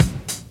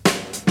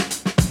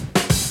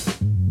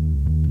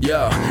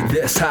Yo,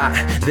 this hot,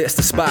 this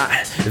the spot,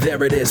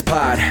 there it is,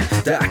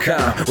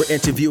 pod.com. We're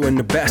interviewing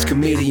the best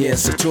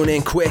comedians, so tune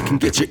in quick and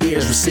get your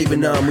ears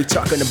receiving them. We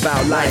talking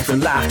about life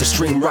and life to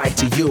stream right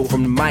to you,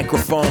 from the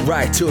microphone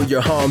right to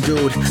your home,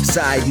 dude.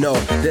 Side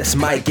note, this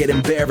might get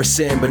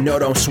embarrassing, but no,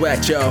 don't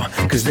sweat, yo,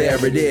 cause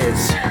there it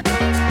is.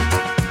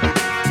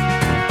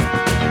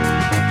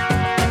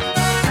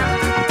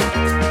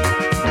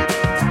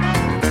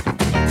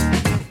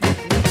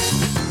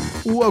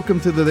 Welcome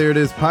to the There It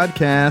Is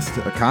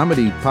podcast, a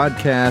comedy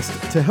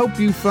podcast to help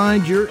you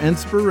find your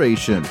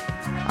inspiration.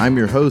 I'm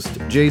your host,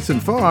 Jason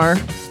Farr.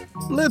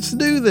 Let's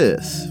do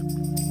this.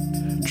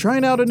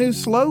 Trying out a new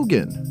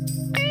slogan.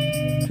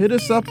 Hit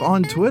us up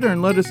on Twitter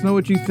and let us know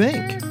what you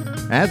think.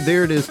 At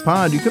There It Is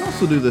Pod. You can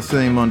also do the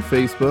same on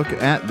Facebook,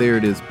 at There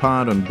It Is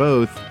Pod on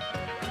both.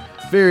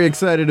 Very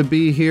excited to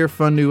be here.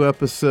 Fun new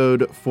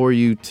episode for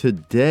you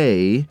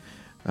today.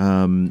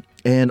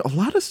 And a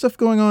lot of stuff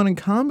going on in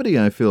comedy,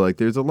 I feel like.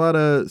 There's a lot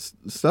of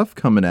stuff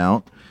coming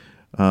out.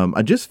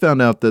 I just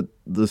found out that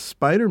the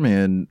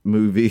Spider-Man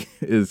movie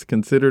is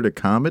considered a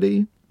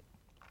comedy.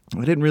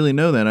 I didn't really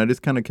know that. I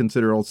just kind of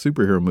consider all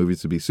superhero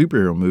movies to be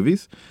superhero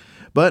movies.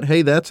 But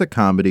hey, that's a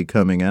comedy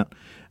coming out.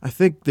 I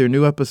think there are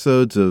new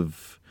episodes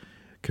of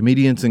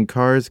Comedians in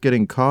Cars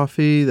Getting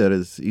Coffee that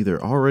is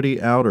either already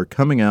out or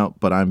coming out.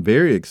 But I'm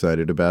very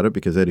excited about it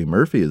because Eddie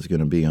Murphy is going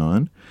to be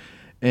on.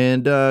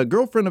 And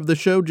girlfriend of the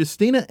show,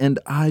 Justina, and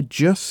I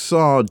just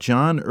saw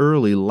John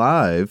Early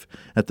live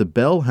at the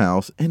Bell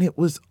House, and it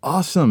was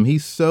awesome.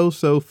 He's so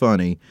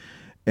funny.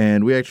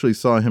 And we actually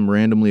saw him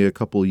randomly a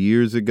couple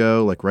years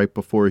ago, like right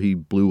before he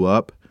blew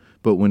up,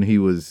 but when he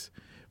was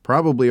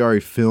probably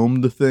already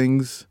filmed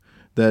things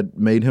that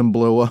made him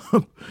blow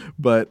up.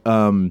 But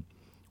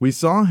we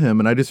saw him,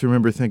 and I just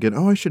remember thinking,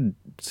 I should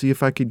see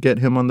if I could get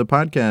him on the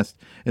podcast.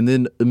 And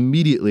then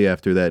immediately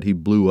after that, he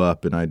blew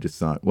up, and I just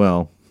thought,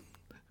 well,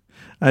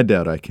 I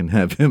doubt I can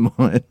have him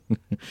on.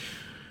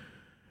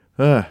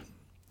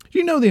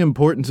 You know the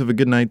importance of a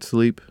good night's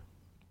sleep?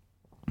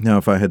 Now,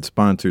 if I had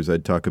sponsors,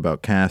 I'd talk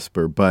about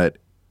Casper, but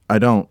I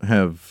don't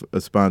have a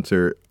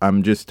sponsor.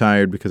 I'm just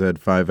tired because I had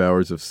 5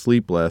 hours of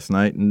sleep last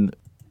night, and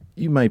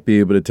you might be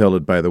able to tell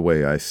it by the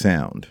way I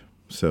sound.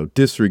 So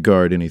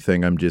disregard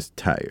anything. I'm just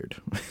tired.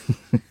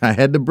 I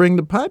had to bring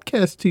the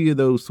podcast to you,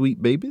 though,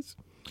 sweet babies.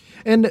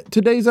 And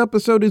today's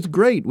episode is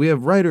great. We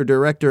have writer,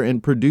 director,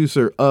 and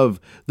producer of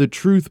The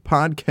Truth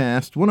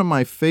Podcast, one of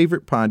my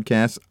favorite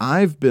podcasts.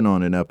 I've been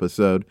on an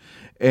episode,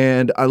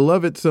 and I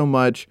love it so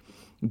much.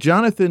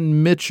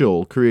 Jonathan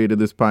Mitchell created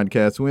this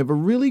podcast. We have a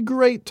really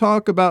great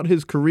talk about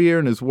his career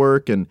and his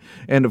work and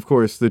of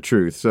course, the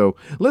truth. So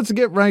let's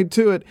get right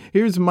to it.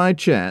 Here's my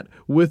chat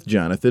with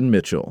Jonathan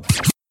Mitchell.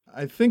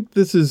 I think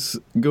this is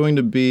going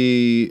to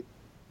be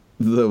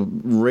the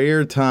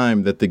rare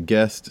time that the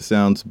guest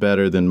sounds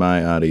better than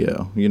my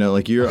audio. You know,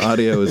 like your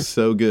audio is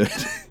so good.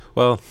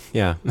 Well,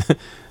 yeah.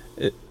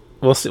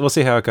 We'll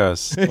see how it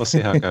goes. We'll see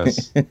how it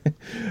goes.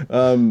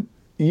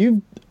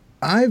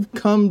 I've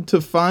come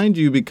to find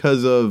you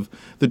because of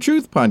the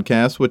Truth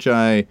Podcast, which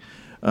I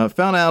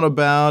found out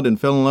about and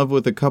fell in love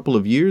with a couple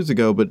of years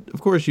ago. But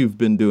of course, you've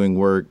been doing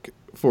work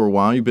for a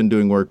while. You've been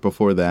doing work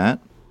before that.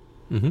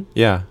 Mm-hmm.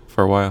 Yeah,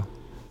 for a while.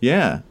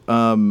 Yeah.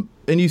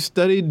 And you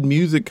studied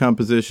music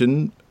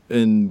composition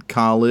in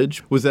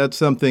college. Was that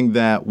something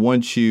that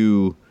once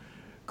you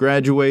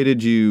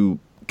graduated, you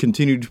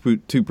continued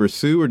to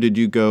pursue, or did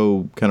you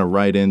go kind of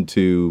right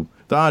into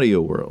the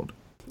audio world?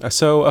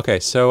 So I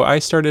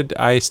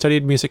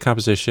studied music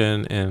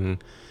composition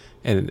and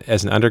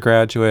as an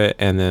undergraduate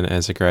and then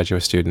as a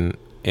graduate student.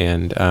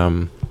 And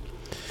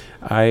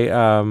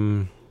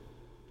my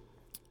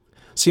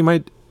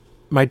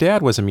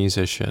dad was a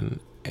musician.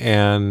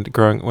 And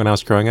when I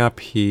was growing up,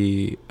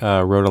 he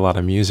wrote a lot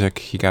of music.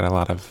 He got a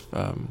lot of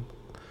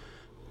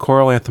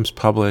choral anthems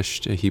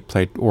published. He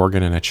played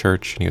organ in a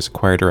church, and he was a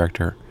choir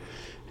director.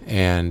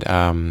 And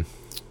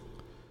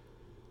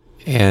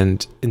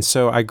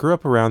so I grew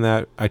up around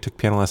that. I took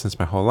piano lessons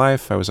my whole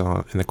life. I was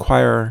in the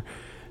choir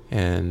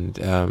and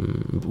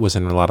was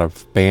in a lot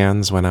of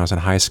bands. When I was in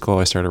high school,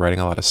 I started writing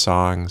a lot of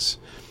songs.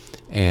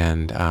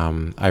 And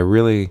I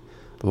really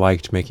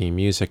liked making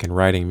music and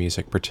writing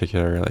music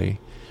particularly.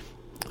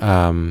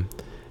 And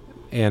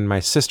my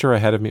sister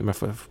ahead of me,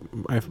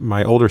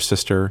 my older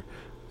sister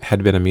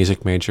had been a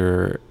music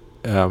major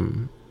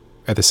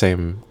at the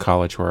same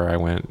college where I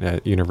went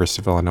at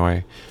University of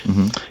Illinois.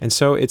 Mm-hmm. And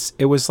so it's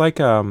like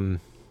the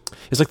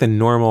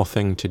normal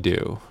thing to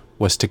do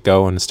was to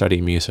go and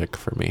study music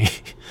for me.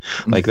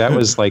 Like that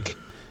was like,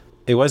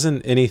 it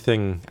wasn't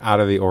anything out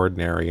of the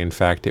ordinary. In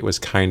fact, it was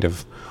kind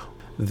of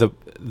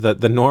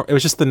it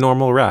was just the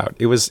normal route.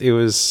 It was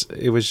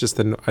just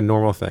a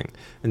normal thing.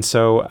 And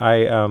so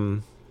I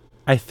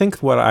think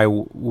what I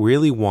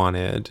really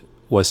wanted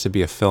was to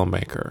be a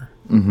filmmaker.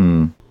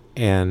 Mm-hmm.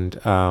 And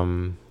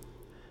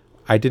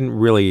I didn't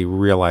really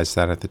realize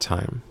that at the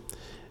time.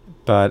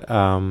 But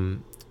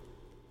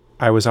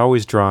I was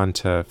always drawn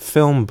to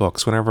film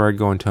books. Whenever I'd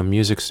go into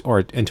or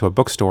into a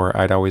bookstore,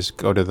 I'd always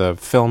go to the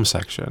film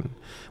section.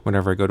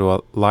 Whenever I go to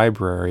a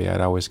library, I'd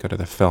always go to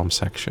the film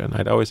section.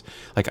 I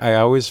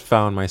always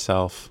found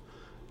myself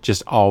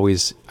just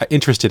always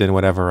interested in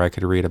whatever I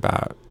could read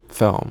about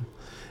film.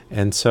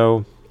 And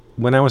so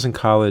when I was in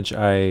college,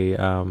 I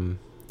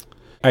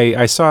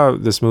saw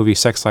this movie,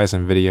 Sex, Lies,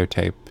 and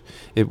Videotape.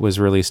 It was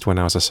released when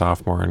I was a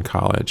sophomore in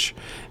college.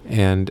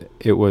 And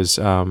it was,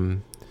 I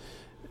don't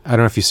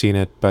know if you've seen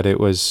it, but it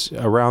was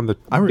around the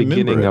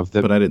beginning of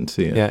the... but I didn't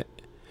see it. Yeah,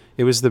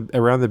 it was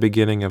around the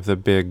beginning of the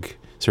big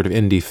sort of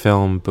indie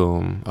film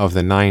boom of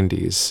the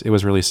 90s. It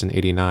was released in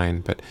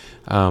 89, but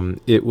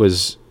it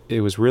was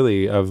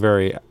really a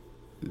very,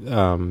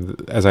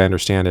 as I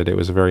understand it, it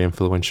was a very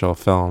influential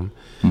film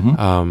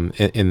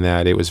in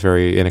that it was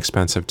very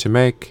inexpensive to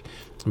make,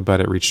 but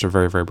it reached a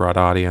very, very broad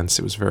audience.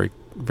 It was very,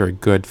 very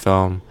good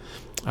film,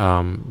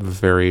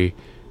 very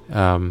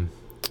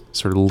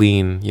sort of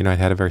lean. It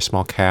had a very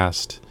small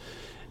cast.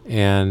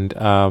 And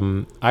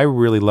I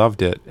really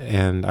loved it,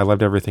 and I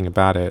loved everything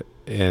about it,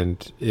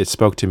 and it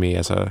spoke to me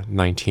as a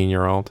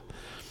 19-year-old.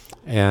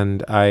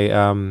 And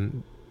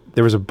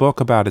there was a book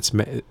about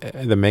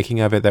the making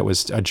of it that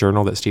was a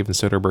journal that Steven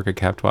Soderbergh had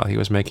kept while he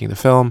was making the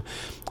film,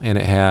 and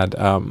it had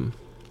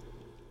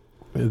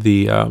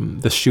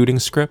the shooting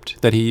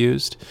script that he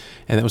used,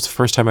 and it was the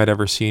first time I'd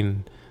ever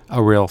seen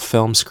a real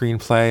film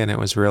screenplay, and it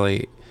was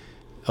really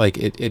like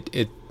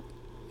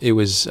it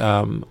was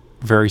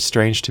very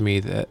strange to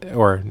me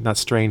or not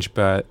strange,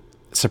 but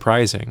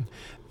surprising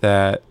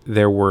that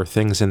there were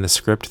things in the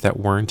script that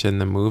weren't in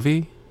the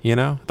movie,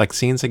 like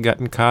scenes had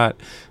gotten cut,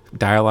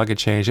 dialogue had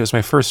changed. It was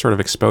my first sort of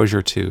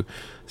exposure to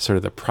sort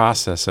of the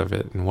process of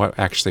it and what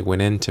actually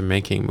went into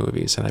making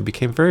movies. And I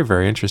became very,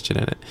 very interested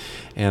in it.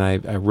 And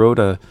I wrote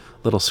a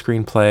little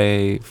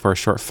screenplay for a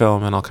short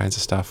film and all kinds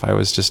of stuff. I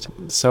was just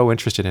so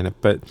interested in it.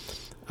 But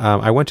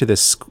I went to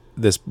this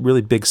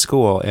really big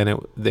school, and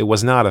it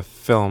was not a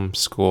film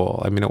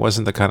school. I mean, it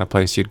wasn't the kind of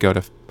place you'd go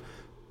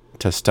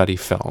to study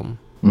film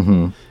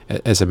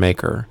as a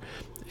maker.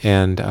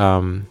 And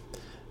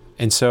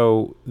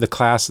so the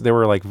class, there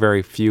were like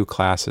very few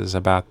classes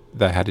that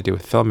had to do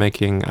with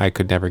filmmaking. I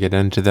could never get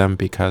into them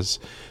because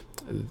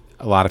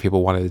a lot of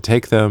people wanted to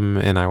take them,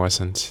 and I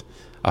wasn't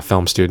a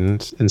film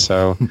student. And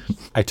so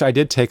I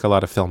did take a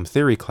lot of film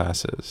theory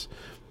classes,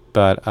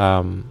 but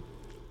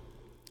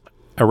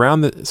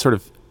around the sort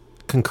of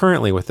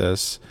concurrently with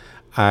this,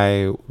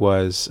 I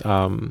was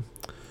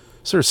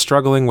sort of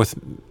struggling with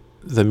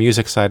the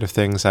music side of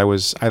things. I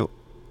was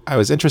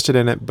interested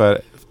in it,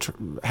 but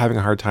having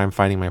a hard time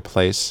finding my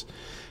place.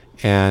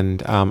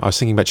 And I was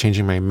thinking about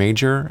changing my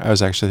major. I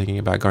was actually thinking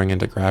about going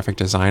into graphic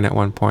design at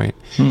one point.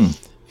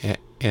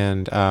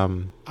 And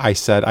I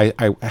said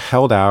I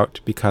held out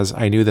because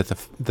I knew that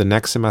the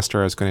next semester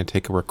I was going to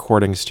take a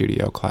recording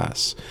studio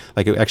class.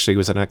 Like it actually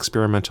was an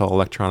experimental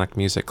electronic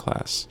music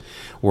class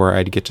where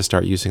I'd get to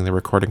start using the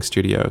recording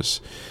studios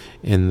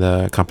in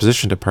the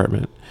composition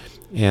department.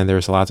 And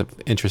there's lots of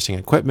interesting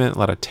equipment, a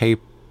lot of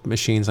tape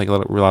machines, like a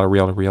lot of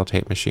reel-to-reel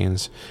tape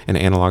machines and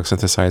analog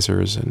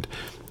synthesizers. And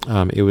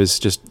it was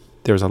just,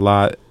 there was a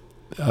lot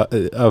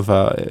of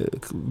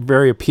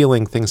very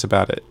appealing things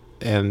about it.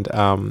 And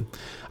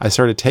I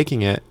started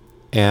taking it,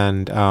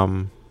 and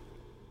I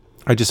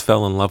just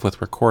fell in love with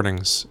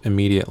recordings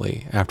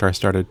immediately after I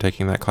started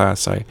taking that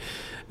class.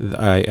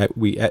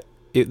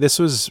 This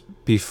was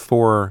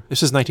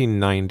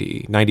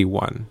 1990,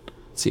 91.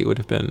 Let's see, it would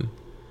have been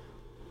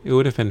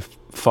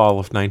fall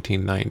of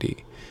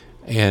 1990.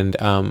 And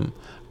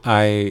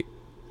I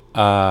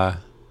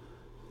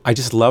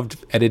just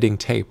loved editing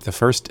tape. The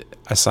first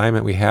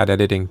assignment we had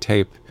editing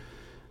tape,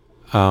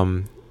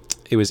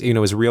 it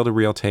was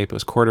reel-to-reel tape. It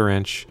was 1/4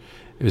 inch.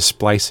 It was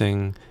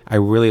splicing. I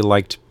really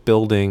liked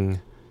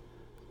building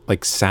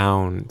like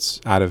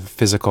sounds out of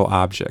physical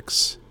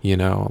objects.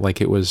 Like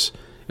it was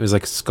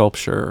like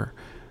sculpture.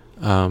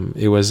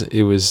 It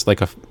was like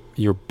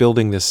you're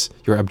building this.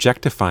 You're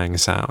objectifying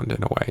sound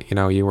in a way.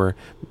 You were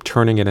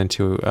turning it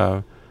into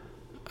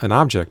an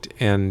object,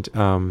 and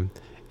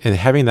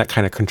having that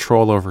kind of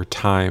control over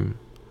time,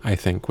 I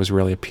think, was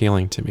really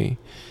appealing to me.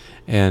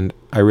 And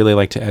I really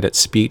like to edit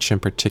speech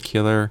in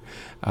particular.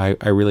 I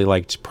really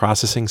liked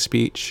processing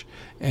speech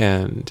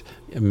and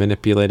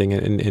manipulating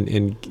it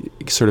and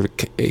sort of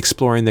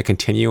exploring the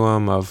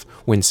continuum of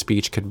when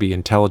speech could be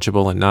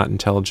intelligible and not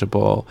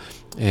intelligible,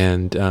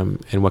 and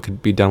what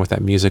could be done with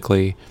that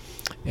musically.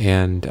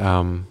 And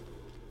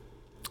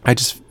I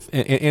just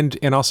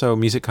and also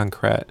musique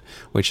concrète,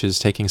 which is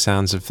taking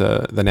sounds of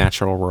the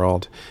natural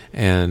world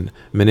and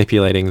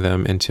manipulating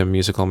them into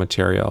musical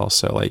material.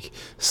 So like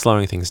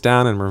slowing things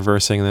down and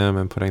reversing them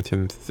and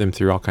putting them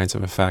through all kinds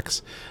of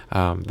effects.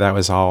 That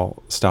was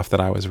all stuff that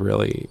I was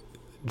really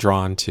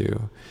drawn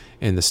to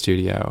in the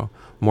studio,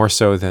 more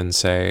so than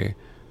say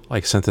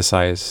like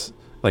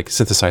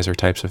synthesizer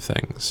types of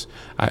things.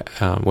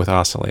 With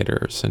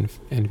oscillators and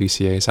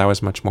VCAs, I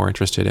was much more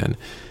interested in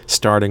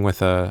starting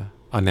with a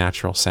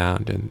natural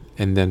sound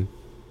and then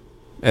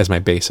as my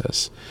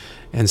basis.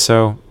 And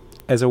so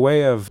as a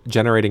way of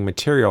generating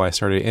material, I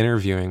started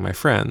interviewing my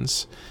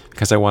friends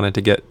because I wanted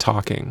to get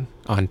talking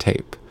on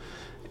tape.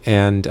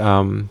 And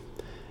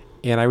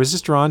I was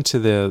just drawn to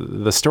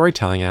the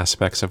storytelling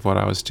aspects of what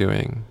I was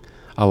doing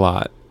a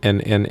lot,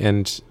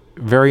 and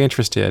very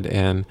interested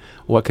in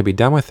what could be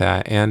done with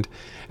that. And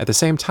at the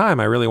same time,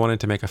 I really wanted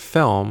to make a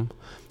film,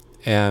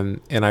 and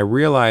I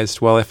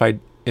realized, well, if I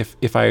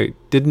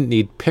didn't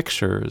need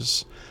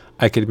pictures,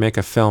 I could make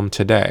a film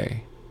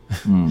today.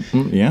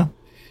 Yeah.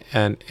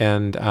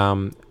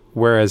 And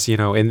whereas,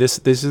 in this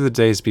is the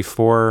days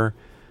before,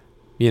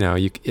 now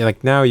you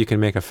can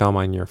make a film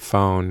on your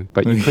phone,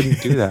 but you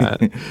couldn't do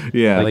that.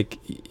 Yeah. Like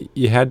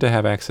you had to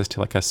have access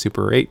to like a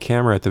Super 8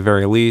 camera at the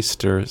very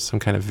least, or some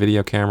kind of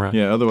video camera.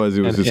 Yeah. Otherwise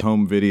it was just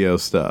home video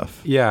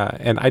stuff. Yeah.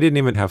 And I didn't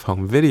even have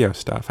home video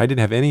stuff. I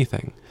didn't have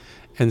anything.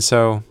 And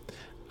so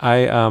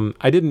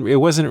it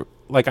wasn't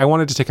like I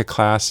wanted to take a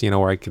class,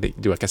 where I could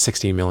do like a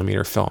 16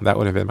 millimeter film. That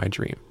would have been my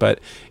dream, but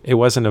it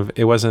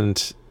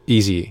wasn't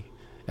easy.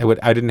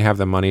 I didn't have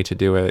the money to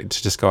do it,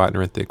 to just go out and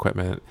rent the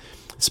equipment.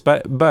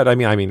 But I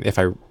mean, if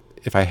I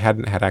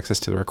hadn't had access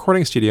to the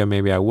recording studio,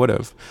 maybe I would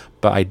have.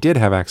 But I did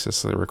have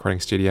access to the recording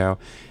studio,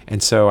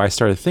 and so I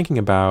started thinking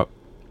about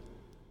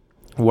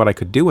what I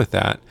could do with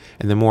that.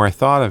 And the more I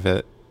thought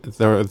about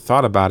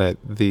it,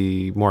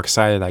 the more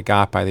excited I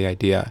got by the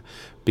idea,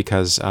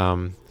 because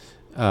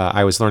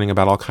I was learning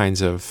about all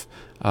kinds of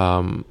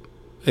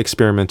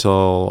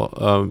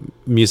experimental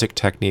music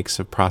techniques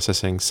of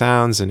processing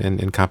sounds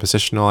and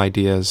compositional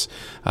ideas,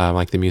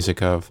 like the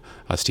music of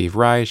Steve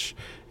Reich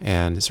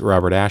and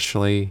Robert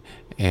Ashley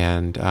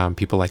and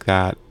people like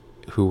that,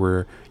 who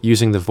were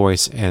using the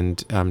voice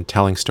and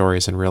telling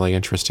stories in really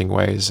interesting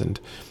ways. And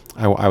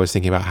I was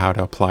thinking about how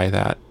to apply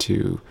that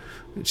to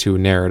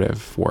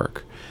narrative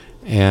work.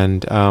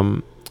 And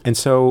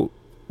so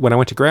when I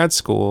went to grad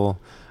school,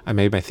 I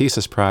made my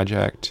thesis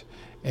project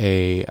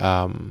an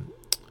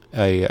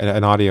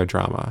audio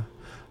drama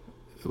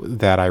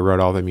that I wrote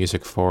all the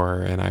music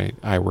for, and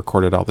I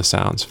recorded all the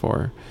sounds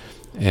for,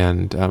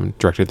 and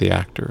directed the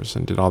actors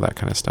and did all that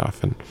kind of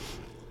stuff.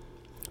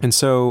 And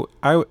so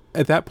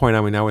at that point,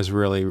 I was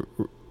really,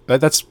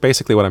 that's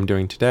basically what I'm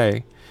doing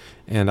today.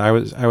 And I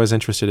was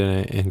interested in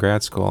it in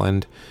grad school.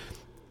 And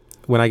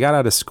when I got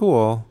out of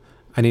school,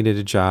 I needed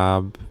a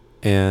job,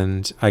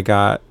 and I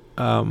got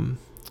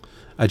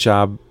a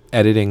job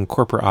editing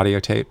corporate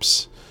audio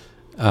tapes.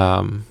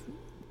 The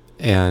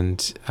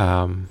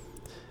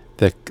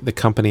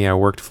company I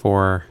worked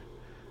for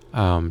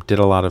did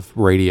a lot of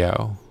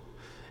radio,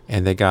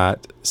 and they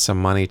got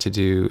some money to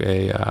do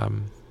a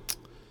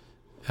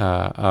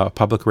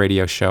public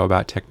radio show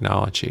about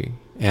technology.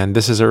 And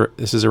this is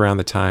around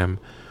the time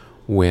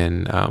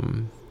when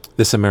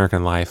This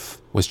American Life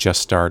was just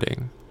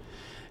starting,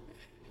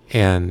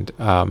 and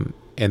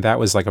that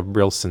was like a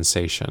real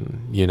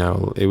sensation.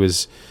 It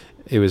was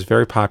a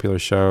very popular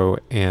show,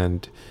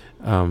 and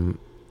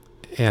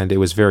it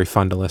was very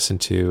fun to listen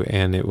to,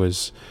 and it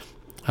was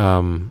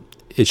very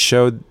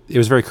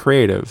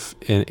creative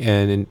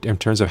in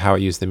terms of how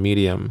it used the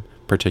medium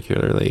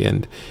particularly,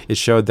 and it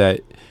showed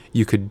that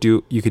you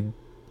could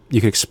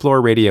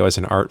explore radio as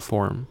an art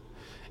form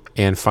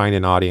and find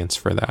an audience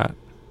for that,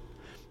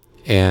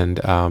 and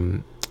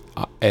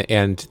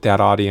that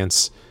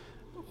audience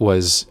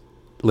was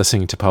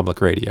listening to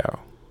public radio.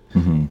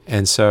 Mm-hmm.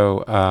 And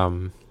so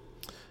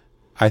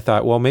I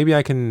thought, well, maybe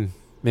I can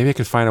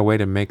find a way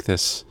to make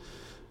this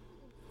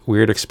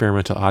weird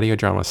experimental audio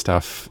drama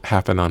stuff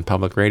happen on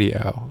public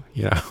radio.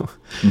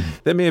 Mm-hmm.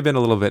 That may have been a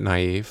little bit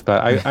naive,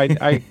 but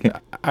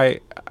I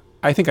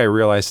think I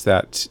realized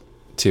that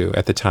too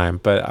at the time.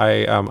 But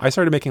I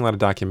started making a lot of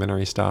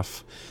documentary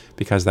stuff,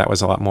 because that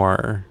was a lot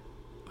more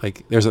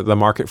like the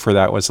market for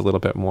that was a little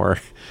bit more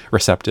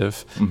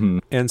receptive. Mm-hmm.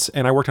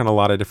 And I worked on a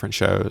lot of different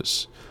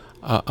shows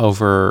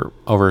over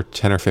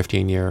 10 or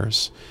 15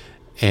 years.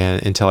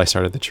 And until I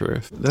started The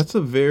Truth. That's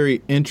a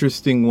very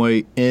interesting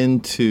way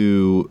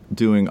into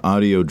doing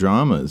audio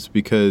dramas,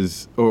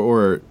 because,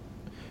 or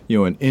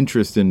an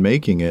interest in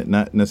making it,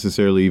 not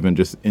necessarily even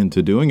just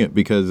into doing it,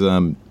 because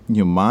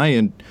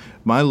my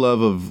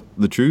love of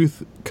The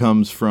Truth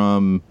comes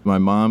from my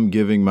mom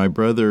giving my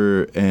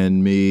brother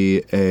and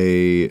me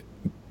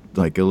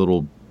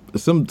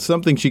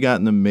something she got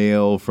in the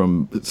mail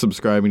from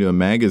subscribing to a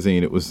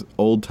magazine. It was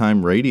Old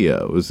Time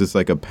Radio. It was just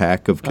like a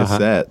pack of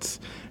cassettes.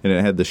 And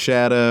it had The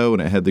Shadow,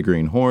 and it had The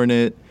Green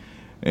Hornet,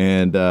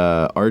 and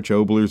Arch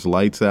Obler's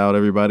Lights Out,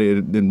 everybody.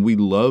 And we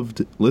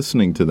loved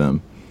listening to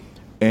them.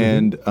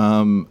 And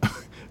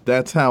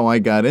that's how I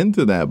got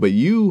into that. But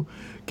you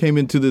came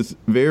into this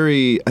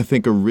very, I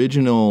think,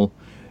 original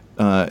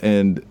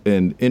and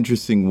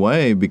interesting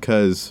way,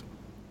 because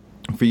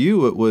for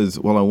you it was,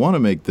 well, I want to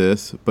make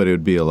this, but it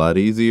would be a lot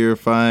easier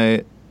if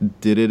I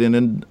did it in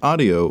an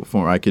audio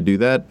form. I could do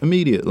that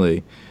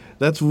immediately.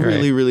 That's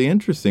really, really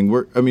interesting.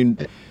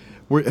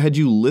 Had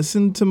you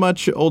listened to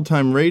much old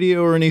time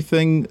radio or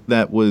anything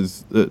that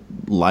was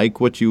like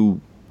what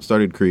you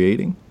started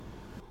creating?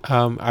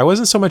 I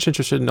wasn't so much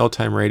interested in old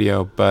time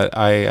radio, but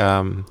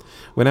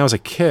when I was a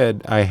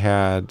kid, I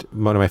had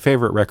one of my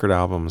favorite record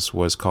albums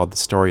was called The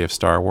Story of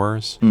Star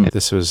Wars.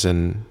 This was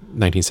in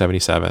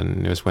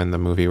 1977. It was when the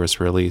movie was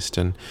released,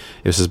 and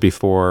this was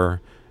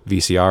before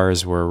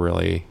VCRs were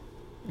really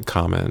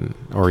common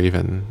or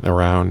even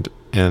around.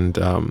 And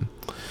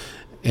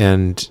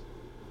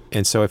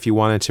so if you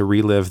wanted to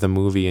relive the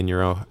movie in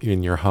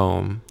your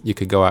home, you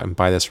could go out and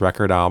buy this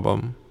record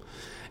album,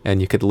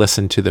 and you could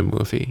listen to the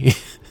movie.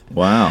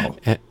 Wow.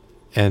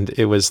 And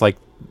it was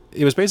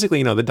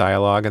basically, the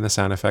dialogue and the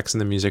sound effects and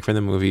the music from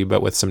the movie,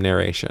 but with some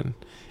narration.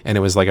 And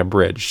it was like a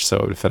bridge, so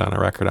it would fit on a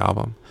record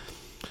album.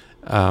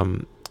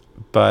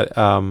 But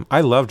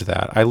I loved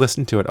that. I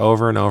listened to it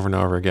over and over and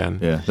over again.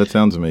 Yeah, that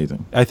sounds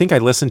amazing. I think I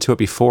listened to it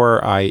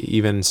before I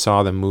even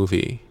saw the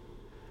movie.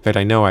 In fact,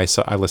 I know I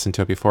listened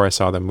to it before I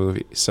saw the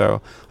movie.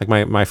 So, like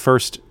my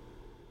first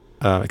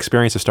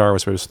experience of Star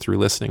Wars was through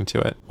listening to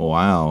it.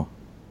 Wow,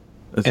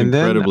 that's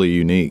incredibly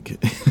unique.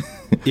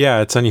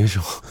 Yeah, it's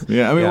unusual.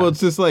 Yeah, I mean, well,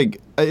 it's just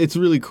like, it's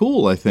really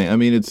cool, I think. I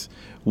mean, it's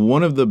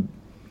one of the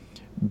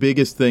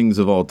biggest things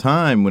of all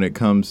time when it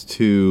comes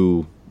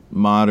to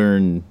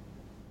modern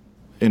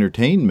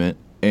entertainment,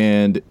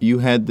 and you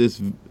had this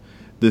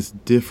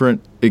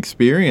different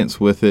experience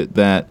with it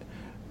that,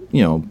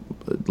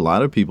 a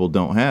lot of people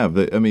don't have.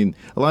 I mean,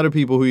 a lot of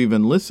people who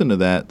even listen to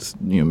that,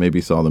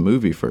 maybe saw the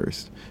movie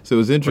first. So it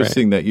was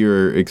interesting that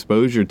your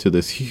exposure to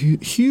this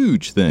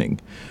huge thing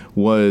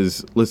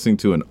was listening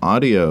to an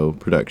audio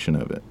production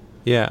of it.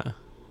 Yeah.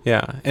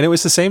 And it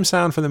was the same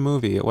sound for the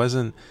movie. It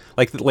wasn't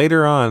like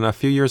later on, a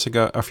few years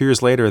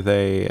later,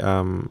 they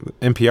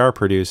NPR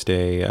produced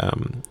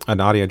an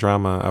audio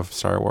drama of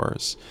Star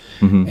Wars.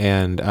 Mm-hmm.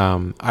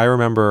 And I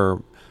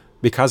remember,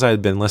 because I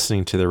had been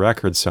listening to the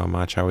record so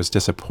much, I was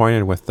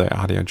disappointed with the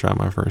audio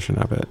drama version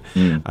of it.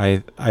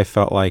 I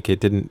felt like it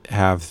didn't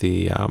have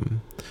the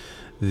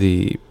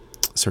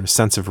sort of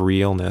sense of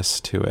realness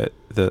to it,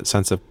 the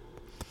sense of,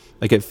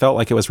 like, it felt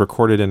like it was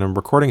recorded in a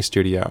recording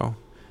studio.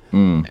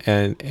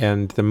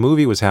 And the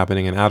movie was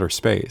happening in outer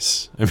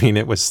space. I mean,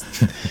 it was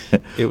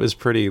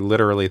pretty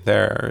literally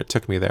there. It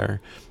took me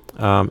there.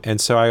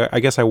 And so I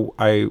guess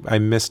I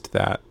missed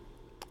that.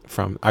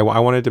 I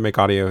wanted to make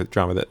audio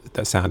drama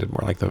that sounded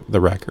more like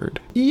the record.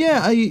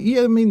 Yeah,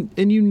 I mean,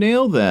 and you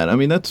nailed that. I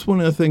mean, that's one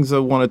of the things I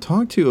want to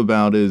talk to you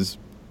about, is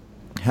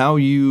how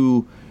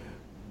you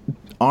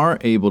are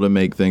able to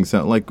make things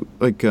sound like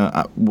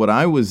what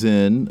I was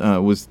in,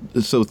 was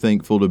so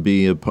thankful to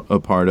be a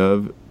part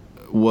of,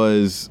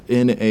 was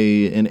in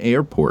an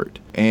airport,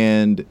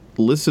 and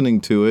listening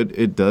to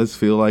it does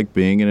feel like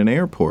being in an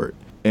airport.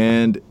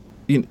 And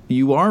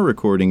you are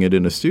recording it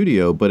in a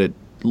studio, but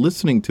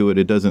listening to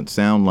it doesn't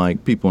sound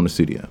like people in a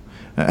studio.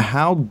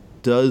 How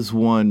does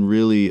one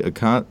really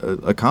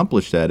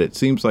accomplish that? It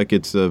seems like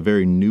it's a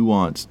very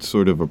nuanced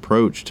sort of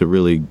approach to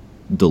really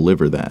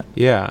deliver that.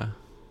 Yeah.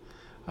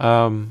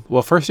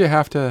 Well, first you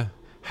have to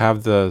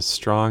have the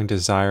strong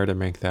desire to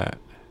make that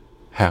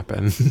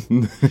happen.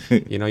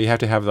 You have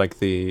to have like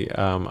the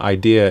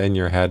idea in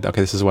your head,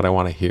 okay, this is what I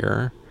want to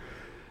hear.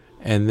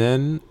 And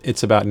then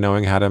it's about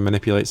knowing how to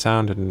manipulate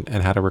sound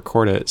and how to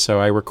record it. So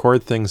I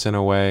record things in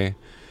a way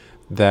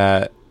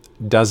that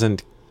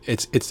doesn't,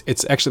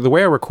 it's actually, the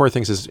way I record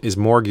things is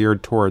more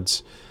geared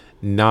towards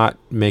not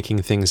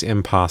making things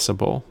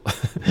impossible.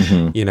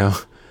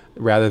 Mm-hmm.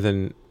 Rather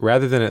than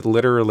it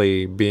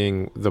literally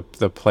being the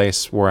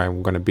place where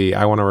I'm going to be.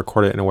 I want to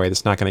record it in a way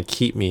that's not going to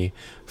keep me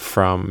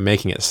from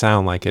making it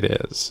sound like it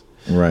is.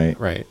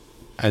 Right.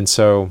 And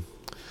so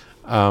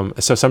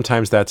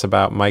sometimes that's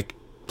about mic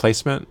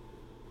placement,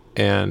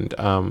 and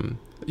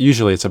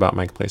usually it's about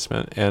mic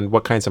placement and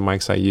what kinds of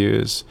mics I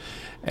use,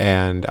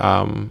 and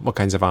what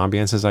kinds of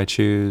ambiances I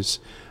choose.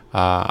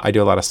 I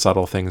do a lot of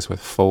subtle things with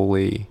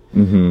Foley.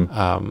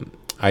 Mm-hmm.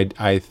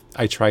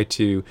 I try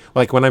to,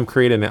 like, when I'm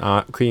creating an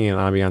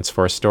ambiance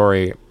for a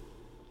story,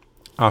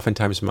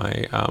 oftentimes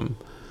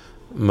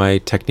my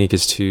technique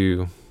is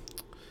to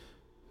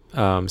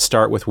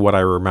start with what I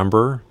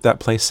remember that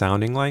place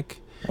sounding like.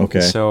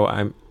 Okay. So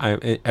I'm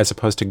as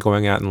opposed to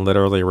going out and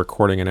literally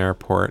recording an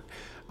airport,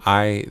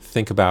 I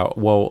think about,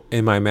 well,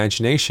 in my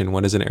imagination,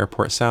 what does an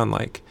airport sound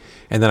like?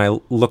 And then I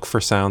look for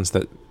sounds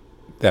that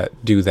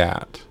do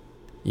that,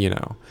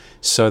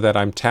 so that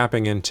I'm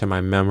tapping into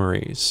my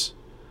memories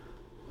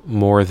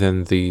more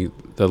than the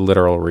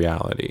literal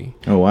reality.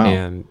 Oh, wow.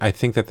 And I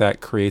think that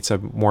creates a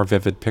more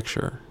vivid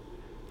picture.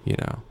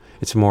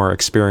 It's more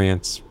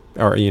experience,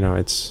 or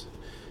it's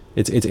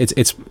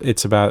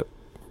about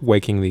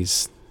waking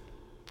these,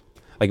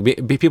 like,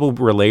 be people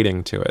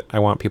relating to it. I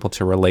want people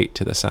to relate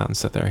to the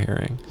sounds that they're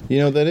hearing.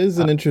 That is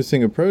an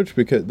interesting approach,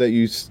 because that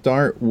you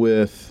start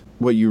with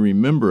what you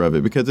remember of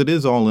it, because it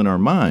is all in our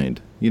mind.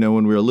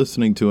 When we're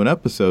listening to an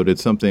episode,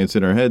 it's something that's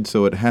in our head,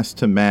 so it has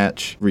to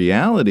match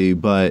reality,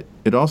 but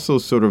it also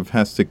sort of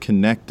has to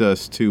connect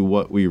us to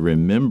what we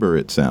remember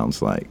it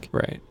sounds like.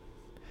 Right.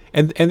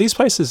 And these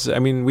places, I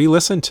mean, we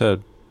listen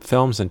to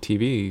films and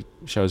TV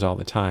shows all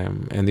the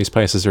time, and these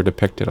places are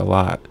depicted a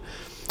lot.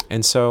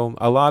 And so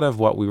a lot of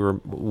what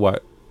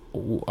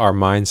our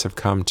minds have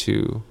come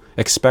to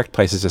expect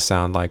places to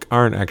sound like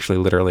aren't actually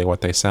literally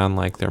what they sound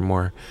like. They're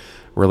more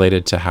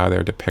related to how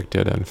they're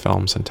depicted in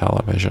films and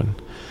television.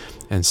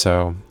 And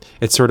so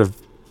it's sort of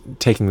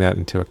taking that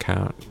into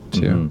account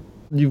too.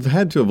 Mm-hmm. You've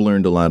had to have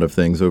learned a lot of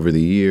things over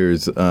the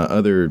years,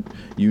 other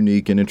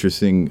unique and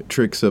interesting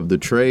tricks of the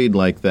trade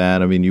like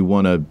that. I mean,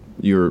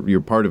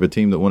 you're part of a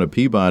team that won a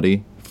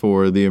Peabody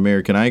for the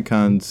American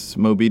Icons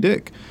Moby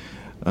Dick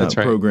That's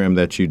right. program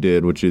that you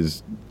did, which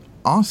is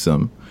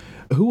awesome.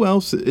 Who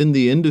else in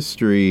the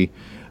industry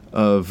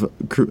of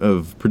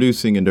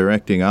producing and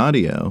directing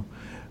audio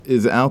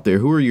is out there?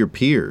 Who are your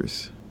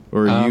peers?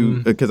 Or are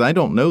you, because I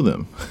don't know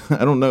them.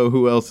 I don't know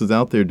who else is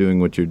out there doing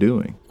what you're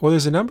doing. Well,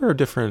 there's a number of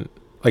different,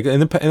 like in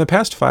the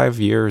past 5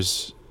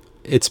 years,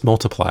 it's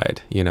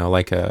multiplied. Maybe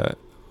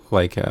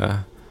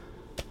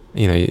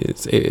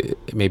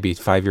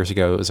 5 years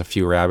ago it was a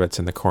few rabbits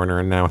in the corner,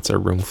 and now it's a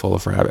room full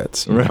of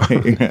rabbits.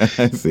 Right,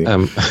 I see.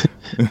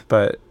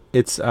 But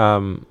it's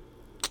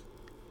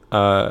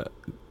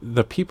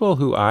the people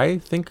who I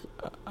think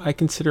I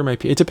consider my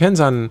peers. It depends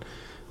on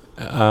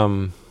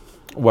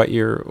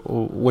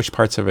which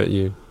parts of it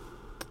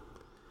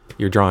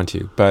you're drawn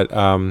to. But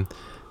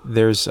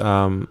there's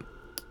Lauren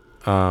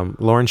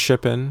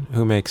Shippen,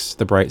 who makes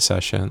the Bright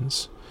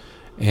Sessions,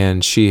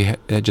 and she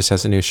just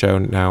has a new show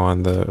now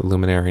on the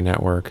Luminary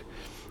Network.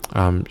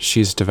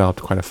 She's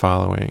developed quite a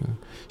following.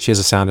 She has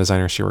a sound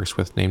designer she works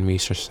with named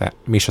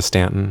Misha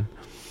Stanton.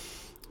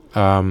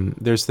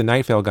 There's the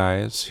Night Vale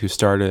guys, who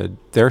started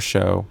their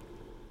show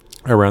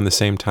around the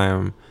same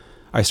time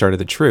I started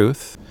The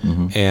Truth,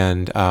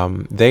 and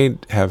they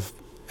have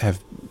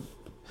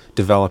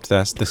developed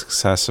the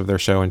success of their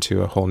show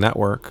into a whole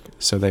network.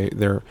 So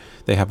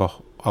they have a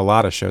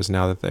lot of shows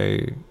now that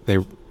they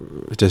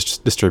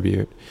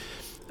distribute.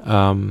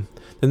 Then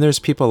there's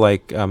people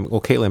like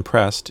Caitlin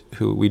Prest,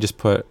 who we just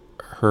put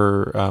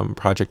her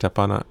project up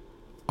on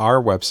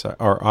our website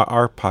or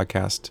our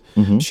podcast.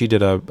 She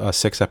did a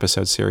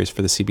 6-episode series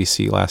for the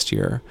CBC last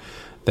year.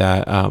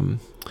 That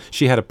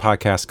she had a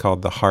podcast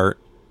called The Heart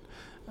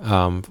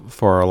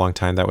for a long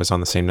time that was on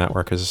the same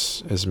network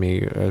as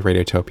me,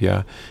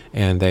 Radiotopia,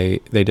 and they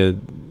did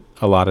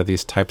a lot of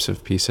these types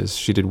of pieces.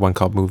 She did one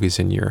called Movies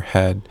in Your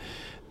Head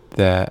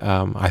that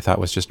I thought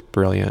was just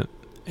brilliant.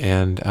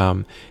 And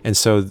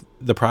so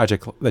the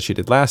project that she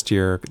did last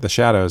year, The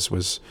Shadows,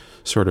 was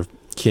sort of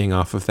keying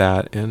off of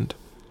that and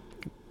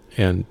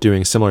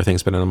doing similar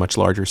things, but on a much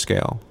larger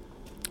scale.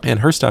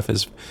 And her stuff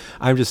is,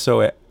 I'm just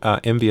so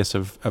envious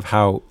of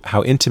how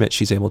intimate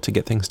she's able to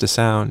get things to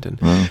sound, and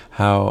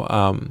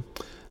how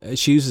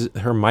she uses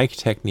her mic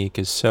technique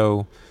is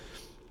so,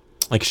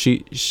 like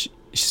she's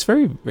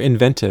very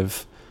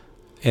inventive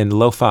and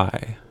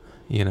lo-fi.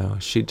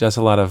 She does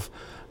a lot of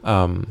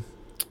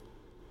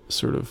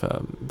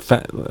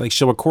like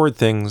she'll record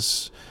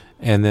things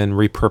and then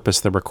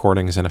repurpose the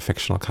recordings in a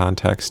fictional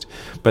context.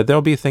 But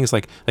there'll be things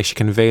like she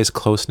conveys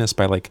closeness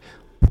by like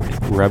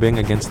rubbing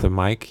against the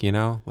mic, like, I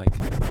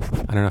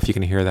don't know if you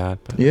can hear that,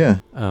 but yeah.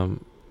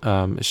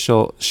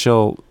 She'll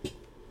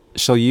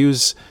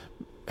use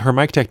her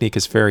mic technique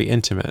is very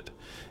intimate.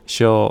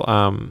 She'll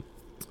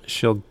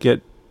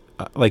get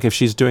like if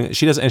she's doing,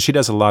 she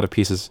does a lot of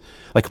pieces,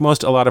 like a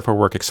lot of her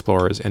work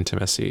explores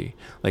intimacy.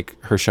 Like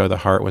her show The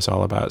Heart was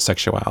all about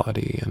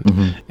sexuality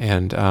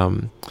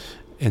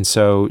and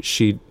so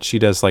she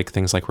does like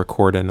things like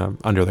record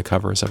under the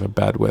covers of a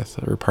bed with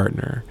her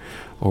partner,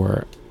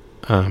 or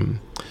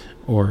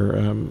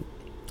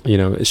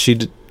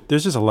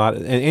there's just a lot,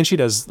 and she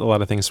does a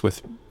lot of things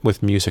with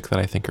music that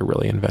I think are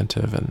really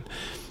inventive,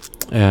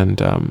 and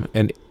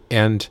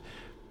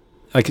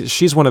like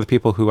she's one of the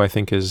people who I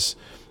think is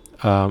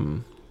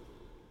who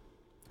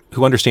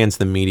understands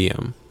the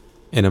medium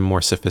in a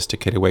more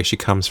sophisticated way. She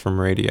comes from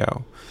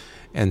radio,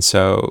 and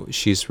so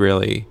she's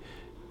really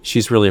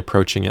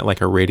approaching it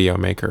like a radio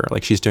maker.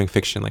 Like she's doing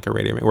fiction like a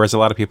radio maker, whereas a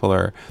lot of people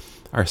are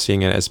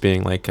seeing it as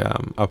being like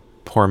a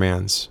poor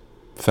man's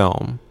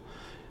film.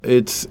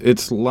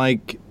 It's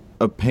like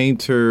a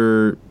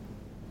painter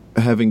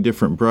having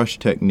different brush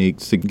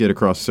techniques to get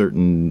across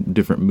certain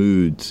different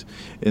moods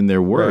in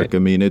their work. Right. I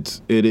mean,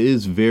 it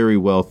is very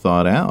well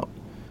thought out.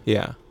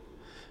 Yeah.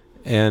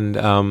 And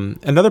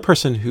another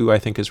person who I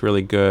think is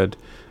really good,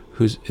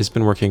 has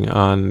been working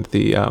on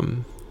the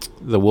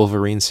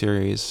Wolverine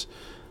series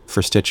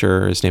for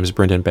Stitcher, his name is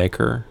Brendan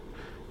Baker.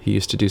 He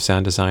used to do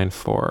sound design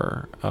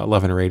for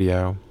Love and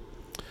Radio,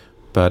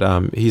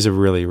 but he's a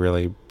really,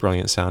 really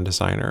brilliant sound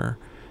designer,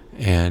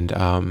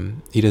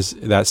 and he does,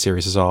 that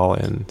series is all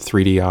in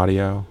 3D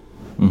audio.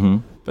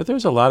 But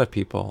there's a lot of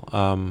people.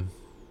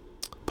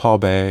 Paul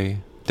Bay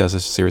does a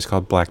series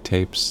called Black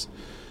Tapes.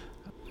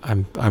 I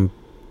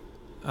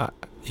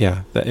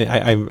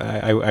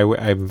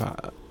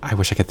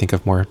wish I could think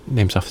of more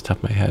names off the top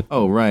of my head.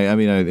 Oh, right. I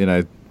mean,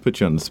 I put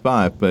you on the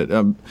spot, but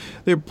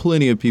there are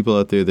plenty of people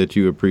out there that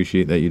you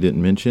appreciate that you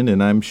didn't mention,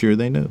 and I'm sure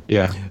they know.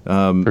 Yeah,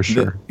 for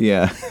sure.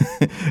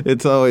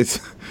 There's always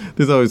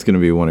going to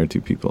be one or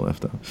two people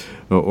left off,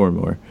 or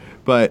more.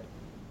 But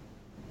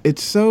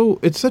it's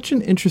such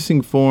an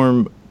interesting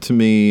form to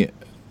me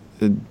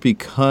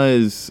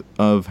because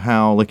of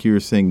how, like you were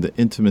saying, the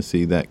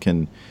intimacy that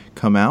can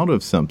come out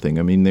of something.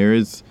 I mean,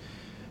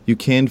 you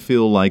can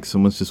feel like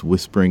someone's just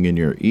whispering in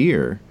your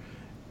ear,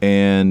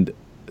 and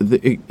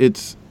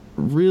it's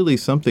really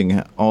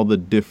something, all the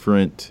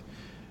different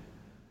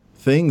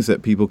things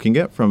that people can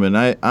get from it.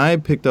 And I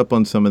picked up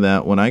on some of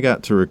that when I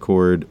got to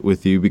record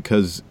with you,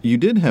 because you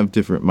did have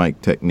different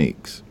mic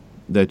techniques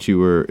that you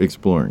were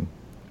exploring.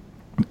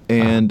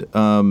 And,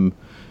 then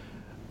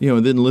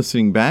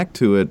listening back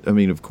to it, I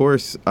mean, of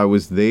course, I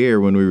was there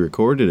when we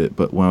recorded it,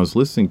 but when I was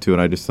listening to it,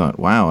 I just thought,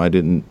 wow,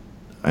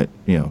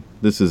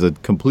 this is a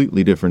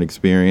completely different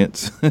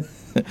experience.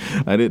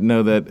 I didn't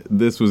know that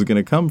this was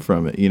going to come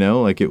from it,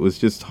 like it was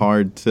just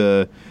hard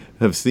to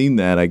have seen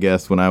that, I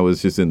guess, when I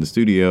was just in the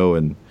studio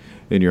and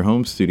in your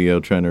home studio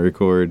trying to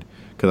record,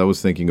 because I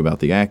was thinking about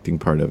the acting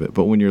part of it.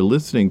 But when you're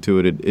listening to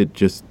it, it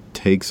just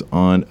takes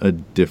on a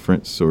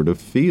different sort of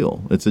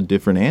feel. It's a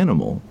different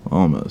animal,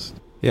 almost.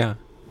 Yeah.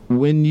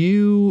 When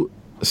you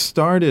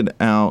started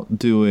out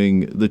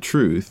doing The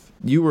Truth,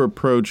 you were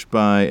approached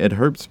by Ed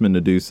Herbstman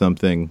to do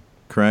something,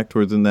 correct?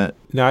 Wasn't that?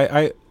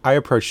 No, I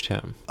approached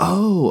him.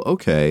 Oh,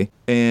 okay.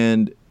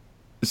 And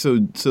so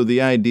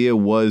the idea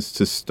was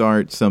to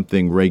start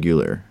something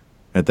regular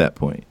at that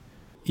point.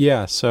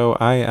 Yeah, so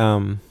I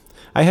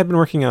had been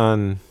working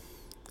on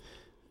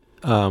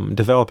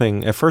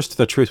developing. At first,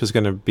 The Truth was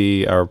going to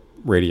be a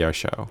radio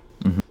show.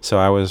 Mm-hmm. So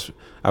I was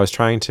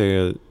trying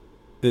to,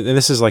 and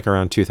this is like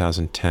around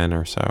 2010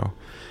 or so,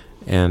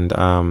 and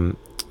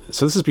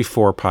so this is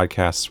before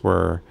podcasts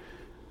were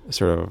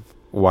sort of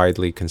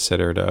widely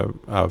considered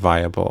a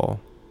viable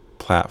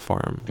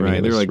platform.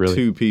 Right, there were like really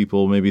 2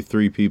 people, maybe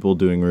 3 people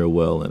doing real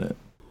well in it.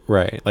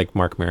 Right, like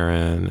Mark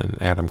Maron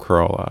and Adam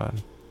Carolla,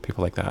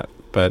 people like that.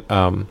 But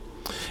and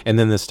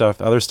then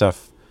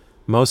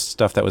most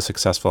stuff that was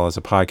successful as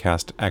a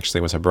podcast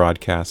actually was a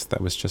broadcast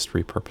that was just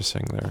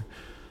repurposing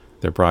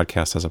their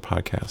broadcast as a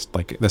podcast,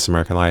 like This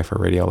American Life or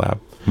Radiolab.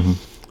 Mm-hmm.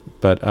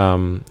 But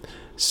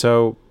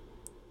so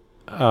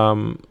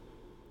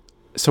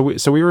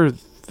we were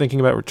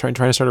thinking about trying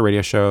to start a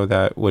radio show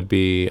that would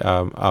be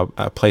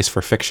a place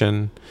for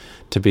fiction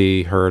to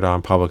be heard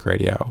on public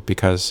radio,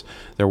 because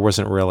there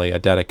wasn't really a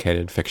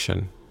dedicated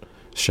fiction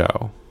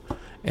show.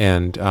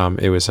 And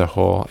it was a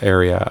whole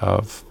area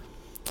of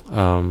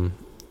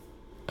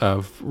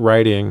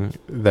writing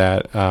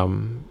that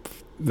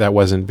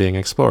wasn't being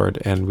explored,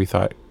 and we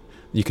thought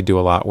you could do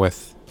a lot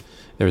with.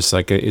 There was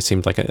it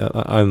seemed like an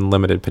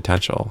unlimited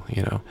potential,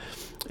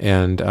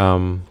 and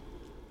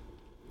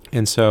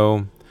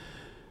so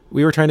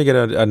we were trying to get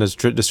a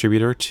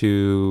distributor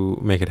to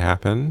make it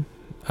happen.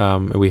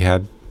 We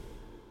had,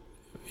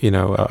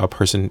 a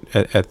person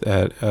at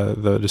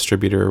the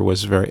distributor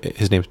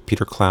his name's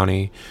Peter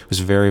Clowney, was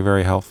very,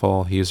 very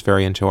helpful. He was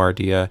very into our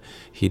idea.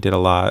 He did a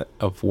lot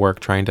of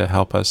work trying to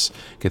help us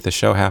get the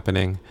show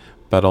happening,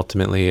 but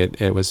ultimately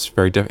it was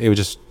it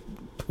just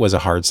was a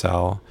hard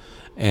sell.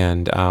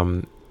 And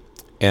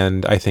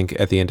I think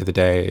at the end of the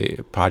day,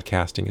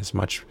 podcasting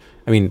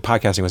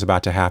was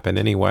about to happen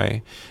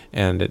anyway,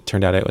 and it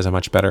turned out it was a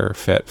much better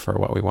fit for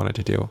what we wanted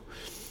to do.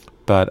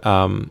 But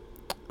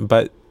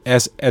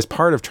as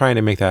part of trying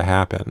to make that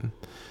happen,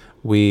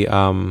 we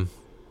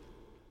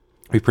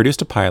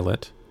produced a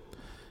pilot,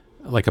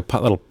 like a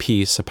pilot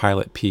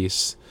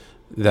piece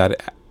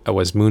that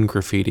was Moon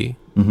Graffiti,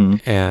 mm-hmm.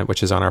 and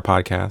which is on our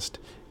podcast,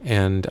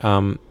 and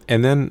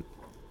then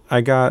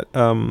I got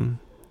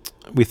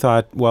we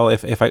thought, well,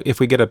 if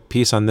we get a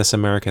piece on This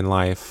American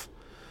Life,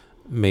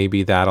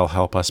 maybe that'll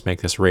help us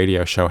make this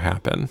radio show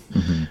happen,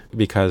 mm-hmm.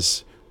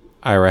 because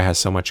Ira has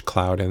so much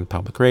clout in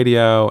public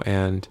radio,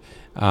 and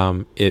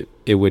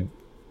it would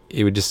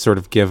just sort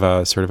of give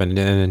a sort of an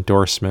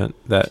endorsement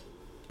that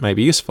might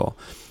be useful.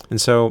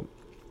 And so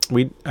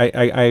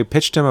I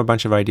pitched him a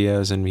bunch of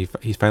ideas, and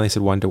he finally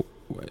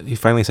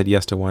said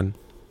yes to one.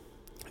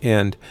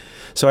 And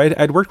so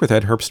I'd worked with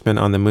Ed Herbstman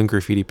on the Moon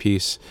Graffiti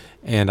piece,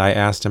 and I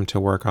asked him to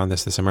work on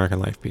This American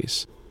Life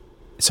piece.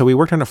 So we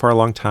worked on it for a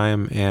long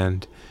time,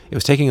 and it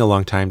was taking a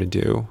long time to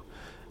do,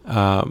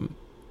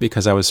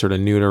 because I was sort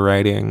of new to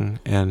writing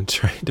and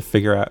trying to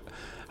figure out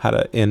how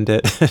to end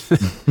it.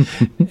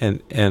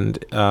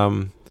 and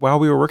while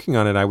we were working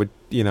on it,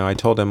 I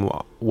told him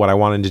what I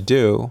wanted to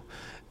do,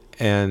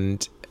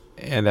 and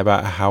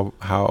about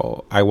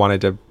how I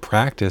wanted to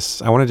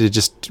practice. I wanted to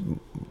just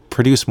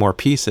produce more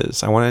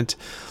pieces. I wanted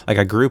like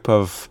a group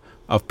of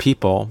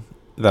people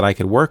that I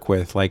could work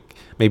with, like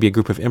maybe a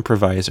group of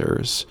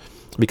improvisers,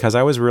 because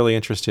I was really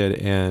interested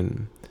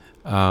in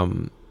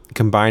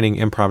combining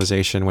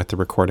improvisation with the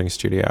recording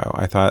studio.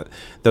 I thought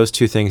those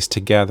two things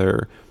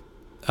together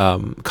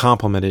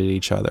complemented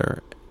each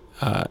other,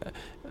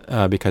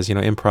 because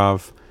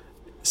improv,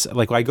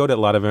 like I go to a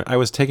lot of, I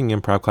was taking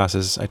improv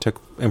classes. I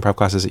took improv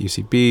classes at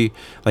UCB,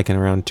 like in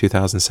around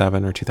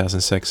 2007 or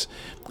 2006,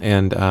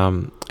 and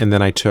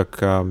then I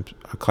took a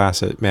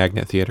class at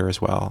Magnet Theater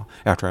as well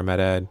after I met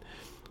Ed.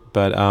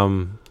 But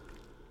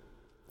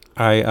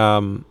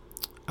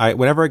I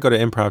whenever I go to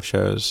improv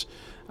shows,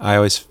 I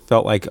always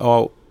felt like,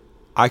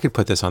 I could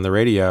put this on the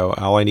radio.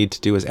 All I need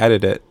to do is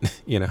edit it.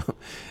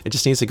 It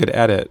just needs a good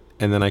edit,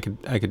 and then I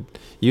could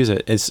use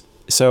it. It's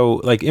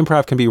so like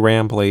improv can be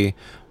rambly,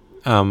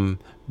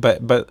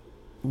 but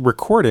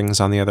recordings,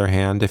 on the other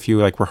hand, if you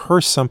like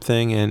rehearse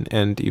something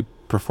and you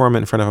perform it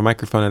in front of a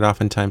microphone, it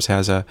oftentimes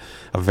has a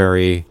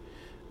very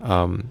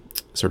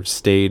sort of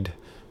staid,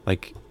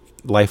 like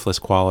lifeless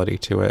quality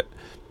to it,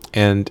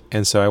 and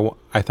so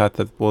I thought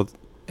that, well,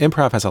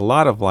 improv has a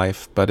lot of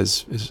life, but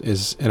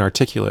is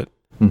inarticulate,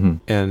 Mm-hmm.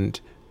 and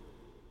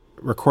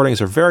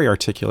recordings are very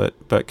articulate,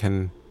 but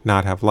can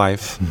not have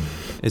life.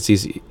 It's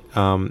easy,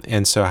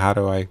 and so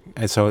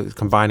so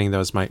combining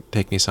those might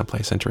take me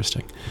someplace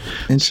interesting.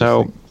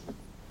 Interesting.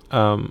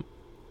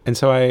 And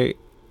so I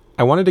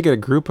wanted to get a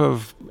group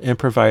of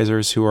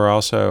improvisers who are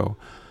also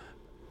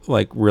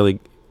like really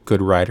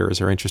good writers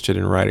or interested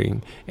in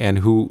writing, and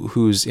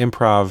whose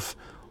improv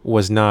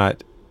was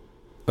not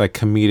like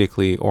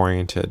comedically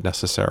oriented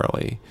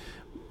necessarily,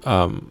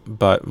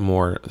 but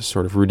more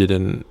sort of rooted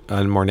in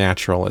more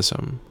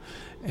naturalism.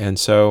 And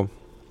so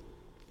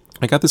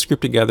I got this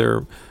group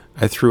together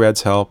through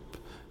Ed's help,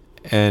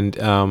 and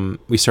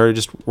we started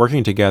just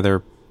working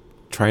together,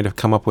 trying to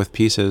come up with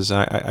pieces.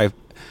 I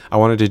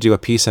wanted to do a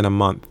piece in a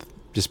month,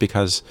 just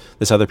because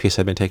this other piece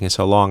had been taking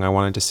so long. I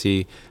wanted to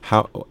see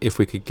if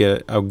we could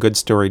get a good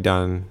story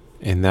done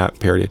in that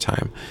period of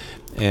time.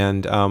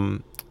 And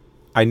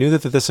I knew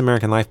that This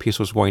American Life piece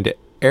was going to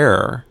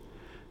air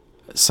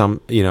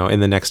in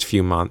the next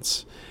few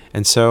months.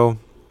 And so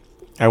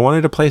I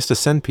wanted a place to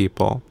send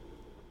people.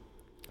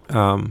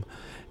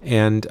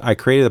 And I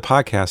created a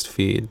podcast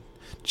feed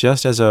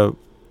just as a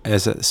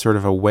sort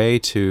of a way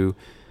to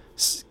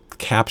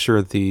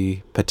capture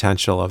the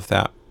potential of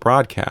that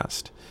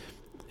broadcast.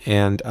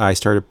 And I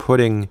started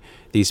putting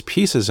these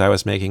pieces I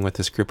was making with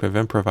this group of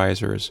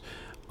improvisers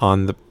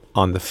on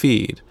the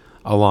feed,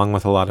 along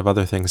with a lot of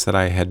other things that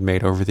I had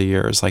made over the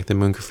years, like the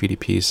Moon Graffiti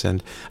piece,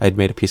 and I had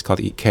made a piece called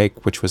Eat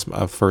Cake, which was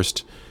a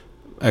first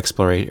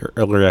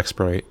early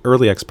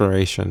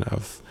exploration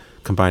of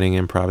combining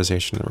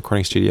improvisation and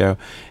recording studio,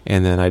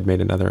 and then I'd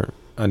made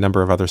a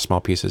number of other small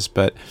pieces.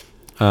 But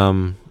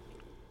by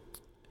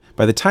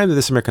the time that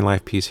This American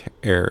Life piece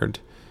aired,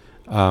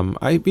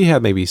 we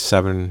had maybe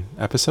 6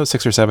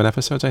 or 7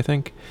 episodes, I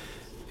think,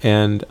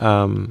 and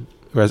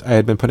whereas I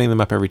had been putting them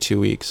up every 2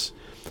 weeks,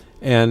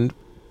 and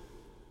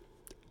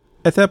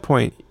at that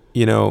point,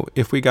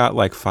 if we got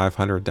like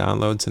 500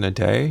 downloads in a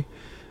day,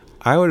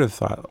 I would have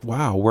thought,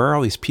 wow, where are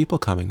all these people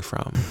coming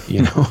from?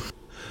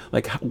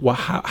 Like,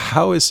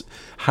 how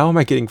am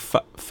I getting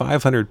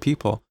 500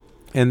 people?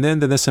 And then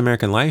the This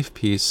American Life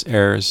piece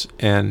airs,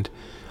 and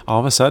all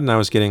of a sudden I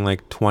was getting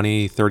like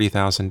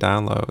 30,000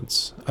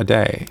 downloads a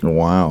day.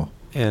 Wow.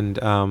 And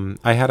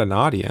I had an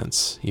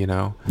audience,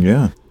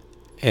 Yeah.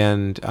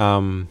 And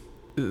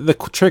the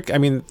trick,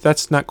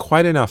 that's not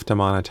quite enough to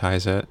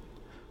monetize it,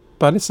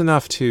 but it's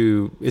enough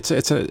to,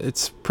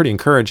 it's pretty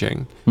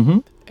encouraging. Mm-hmm.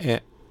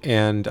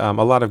 And a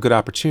lot of good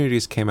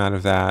opportunities came out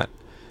of that.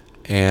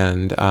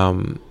 And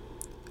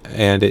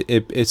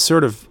it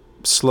sort of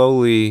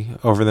slowly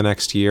over the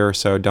next year or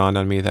so dawned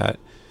on me that,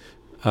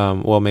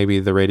 maybe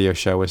the radio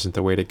show isn't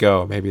the way to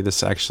go. Maybe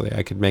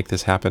I could make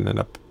this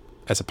happen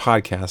as a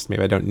podcast.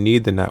 Maybe I don't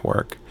need the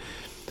network.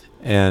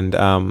 And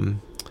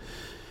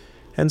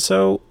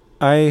so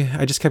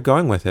I just kept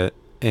going with it,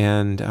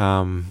 and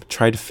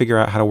tried to figure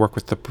out how to work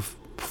with the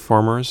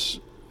performers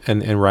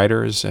and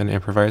writers and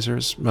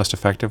improvisers most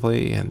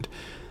effectively. And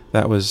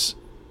that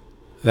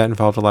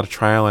involved a lot of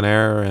trial and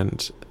error,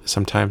 and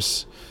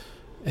sometimes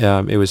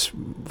it was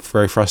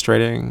very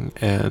frustrating.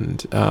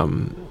 And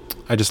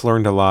I just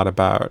learned a lot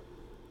about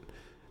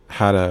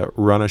how to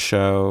run a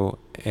show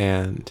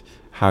and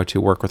how to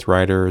work with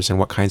writers and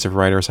what kinds of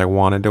writers I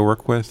wanted to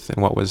work with,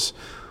 and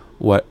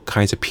what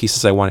kinds of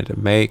pieces I wanted to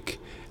make,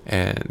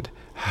 and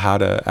how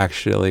to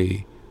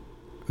actually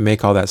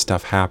make all that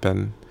stuff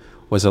happen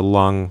was a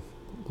long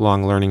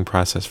learning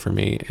process for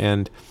me.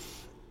 And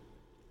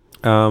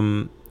I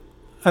don't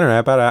know,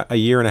 about a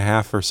year and a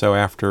half or so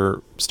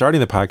after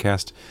starting the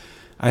podcast,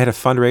 I had a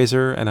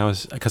fundraiser,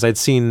 and because I'd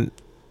seen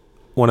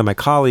one of my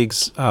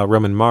colleagues,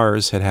 Roman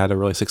Mars, had a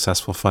really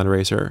successful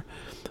fundraiser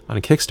on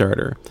a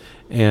Kickstarter,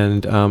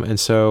 and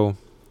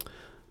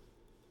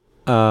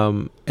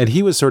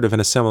he was sort of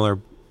in a similar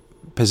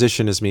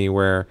position as me,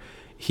 where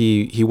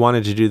he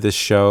wanted to do this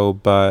show,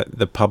 but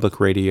the public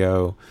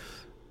radio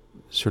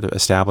sort of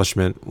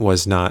establishment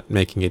was not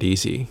making it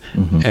easy.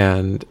 Mm-hmm.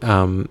 And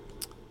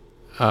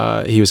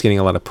he was getting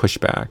a lot of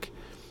pushback,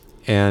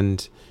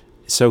 and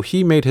so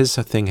he made his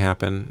thing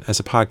happen as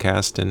a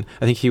podcast. And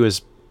I think he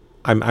was,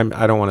 I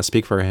don't want to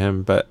speak for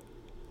him, but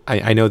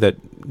I know that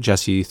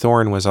Jesse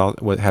Thorne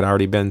had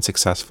already been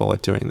successful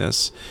at doing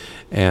this,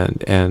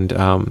 and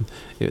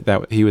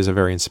that he was a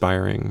very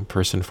inspiring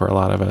person for a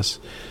lot of us.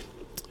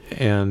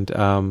 And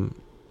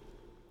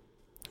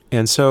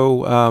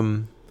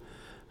so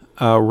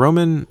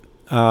Roman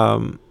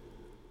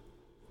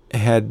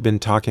had been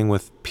talking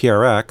with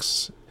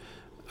PRX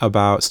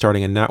about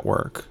starting a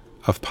network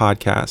of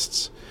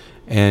podcasts,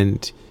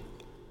 and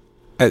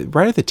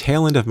right at the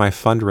tail end of my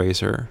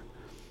fundraiser,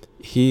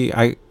 he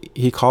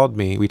called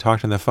me. We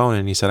talked on the phone,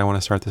 and he said, "I want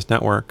to start this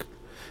network.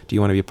 Do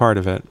you want to be a part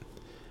of it?"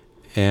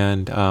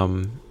 And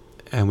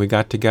we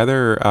got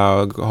together.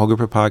 A whole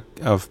group of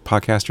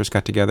podcasters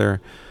got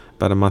together.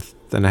 About a month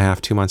and a half,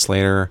 2 months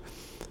later,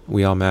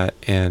 we all met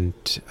and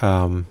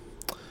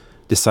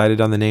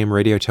decided on the name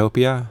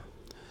Radiotopia.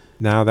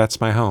 Now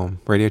that's my home.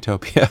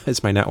 Radiotopia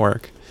is my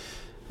network.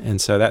 And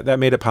so that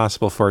made it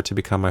possible for it to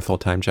become my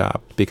full-time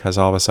job, because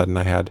all of a sudden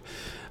I had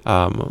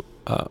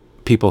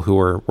people who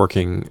were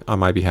working on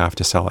my behalf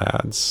to sell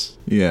ads.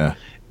 Yeah.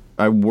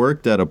 I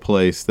worked at a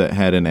place that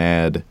had an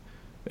ad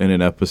in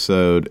an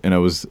episode, and I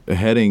was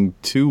heading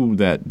to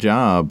that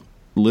job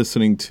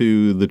listening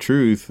to The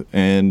Truth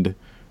and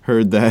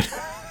heard that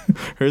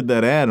heard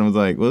that ad and was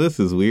like, well, this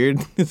is weird.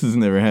 This has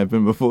never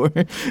happened before.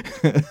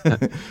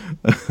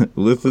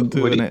 Listen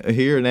to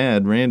hear an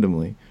ad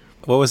randomly.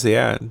 What was the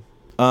ad?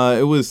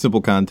 It was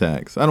Simple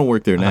Contacts. I don't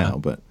work there now,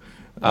 but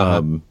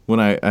when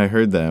I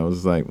heard that, I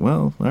was like,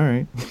 well, all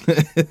right.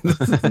 This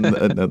is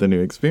another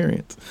new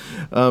experience.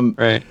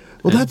 Right.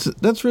 Well,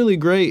 that's really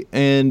great.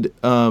 And,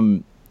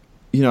 I'm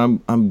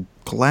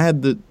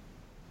glad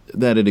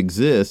that it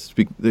exists.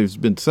 There's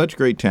been such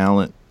great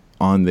talent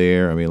on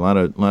there. I mean, a lot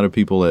of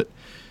people that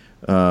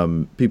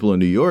people in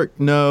New York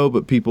know,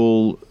 but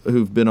people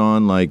who've been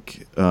on,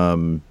 like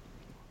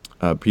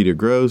Peter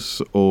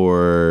Gross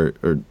or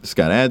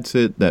Scott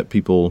Adsit, that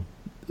people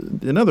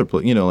in other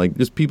places, like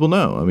just people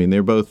know. I mean,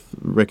 they're both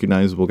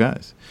recognizable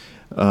guys.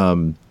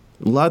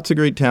 Lots of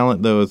great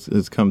talent, though,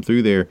 has come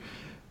through there.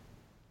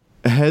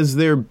 Has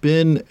there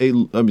been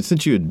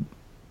since you had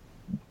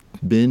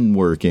been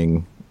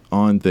working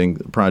on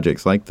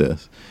projects like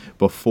this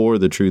before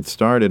The Truth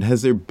started,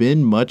 has there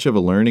been much of a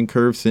learning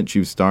curve since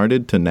you've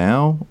started to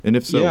now? And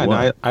if so,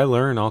 what? I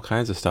learn all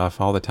kinds of stuff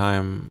all the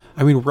time.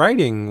 I mean,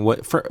 writing,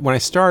 when I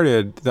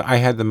started, I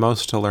had the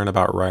most to learn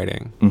about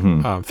writing,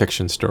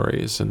 fiction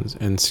stories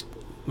and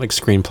like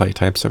screenplay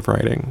types of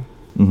writing.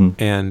 Mm-hmm.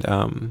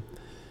 And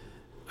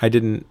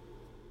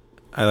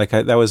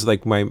that was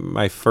like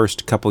my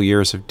first couple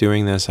years of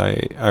doing this.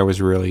 I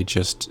was really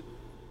just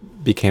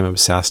became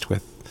obsessed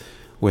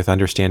with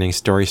understanding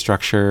story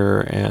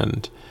structure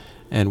and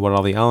what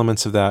all the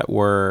elements of that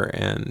were,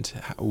 and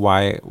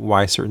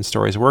why certain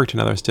stories worked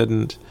and others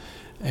didn't,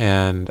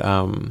 and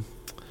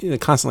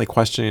constantly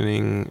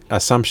questioning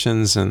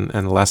assumptions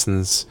and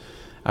lessons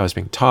I was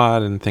being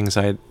taught and things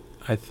I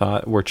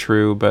thought were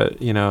true, but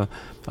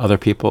other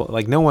people,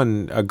 like, no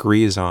one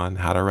agrees on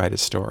how to write a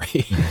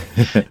story.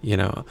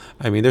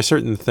 I mean, there's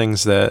certain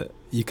things that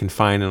you can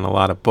find in a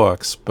lot of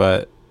books,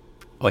 but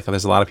like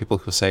there's a lot of people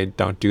who say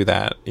don't do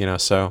that.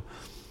 So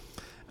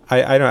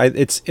I don't.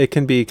 It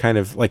can be kind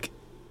of like,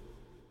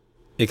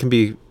 it can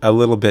be a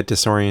little bit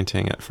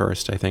disorienting at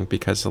first, I think,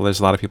 because there's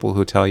a lot of people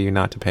who tell you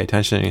not to pay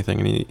attention to anything.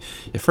 And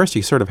at first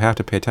you sort of have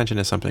to pay attention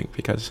to something,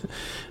 because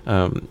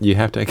you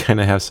have to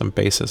kind of have some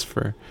basis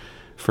for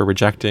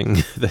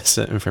rejecting this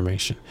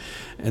information.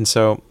 And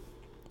so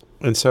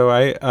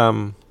I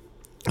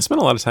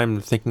spent a lot of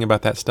time thinking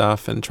about that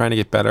stuff and trying to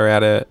get better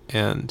at it.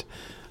 And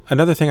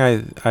another thing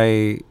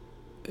that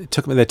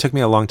took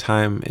me a long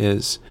time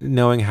is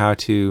knowing how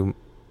to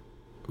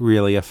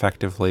really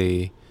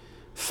effectively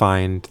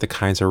find the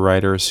kinds of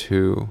writers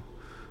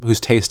whose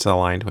tastes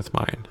aligned with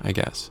mine, I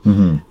guess,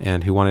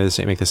 and who wanted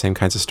to make the same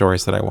kinds of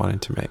stories that I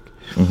wanted to make.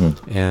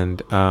 Mm-hmm. And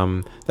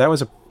that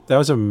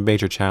was a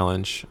major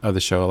challenge of the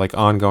show. Like,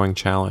 ongoing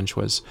challenge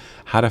was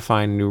how to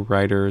find new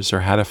writers, or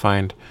how to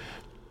find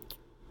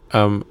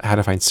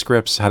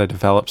scripts, how to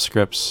develop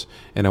scripts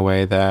in a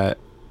way that,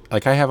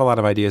 like, I have a lot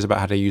of ideas about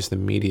how to use the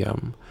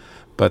medium,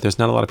 but there's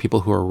not a lot of people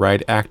who are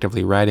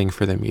actively writing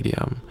for the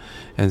medium.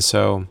 And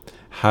so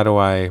how do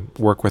I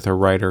work with a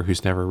writer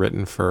who's never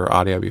written for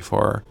audio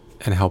before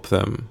and help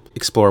them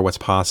explore what's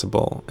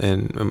possible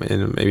in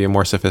maybe a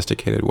more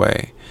sophisticated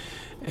way?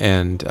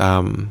 And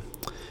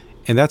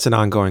that's an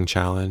ongoing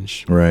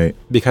challenge, right?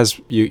 Because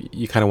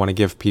you kind of want to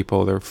give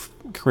people their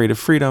creative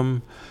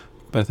freedom,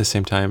 but at the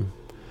same time,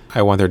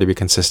 I want there to be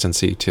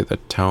consistency to the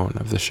tone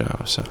of the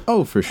show.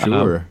 So, for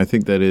sure, I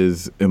think that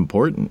is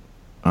important.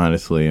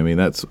 Honestly, I mean,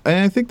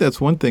 I think that's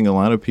one thing a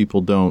lot of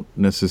people don't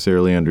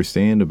necessarily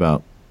understand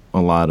about a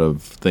lot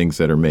of things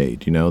that are made.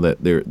 That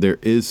there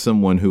is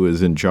someone who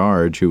is in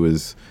charge, who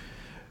is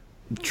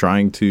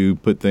trying to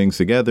put things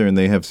together, and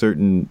they have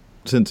certain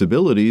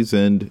sensibilities,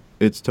 and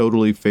it's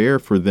totally fair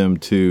for them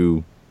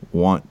to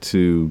want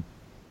to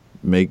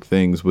make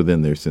things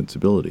within their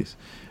sensibilities.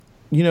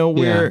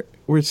 We're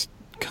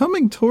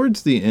coming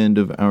towards the end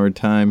of our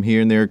time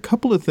here, and there are a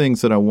couple of things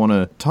that I want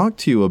to talk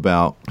to you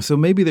about. So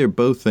maybe they're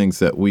both things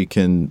that we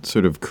can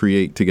sort of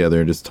create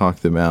together and just talk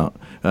them out,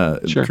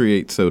 sure.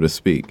 Create, so to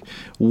speak.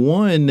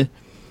 One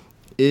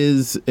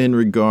is in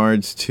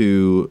regards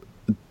to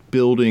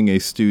building a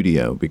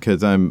studio,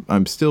 because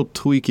I'm still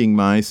tweaking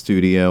my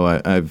studio.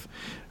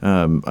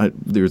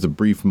 There was a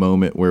brief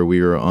moment where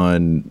we were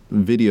on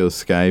video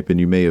Skype, and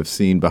you may have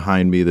seen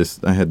behind me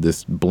I had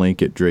this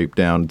blanket draped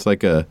down. It's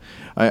like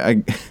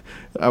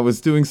I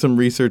was doing some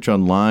research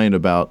online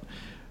about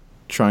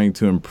trying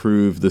to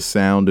improve the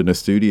sound in a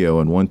studio,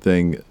 and one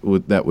thing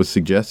that was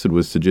suggested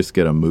was to just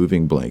get a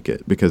moving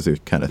blanket because they're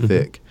kind of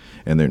thick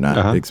and they're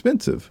not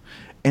expensive.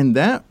 And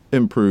that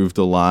improved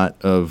a lot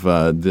of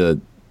the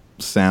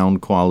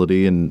sound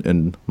quality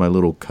in my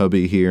little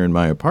cubby here in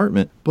my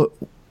apartment. But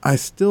I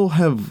still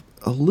have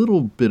a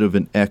little bit of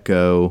an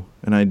echo,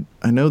 and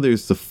I know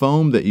there's the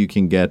foam that you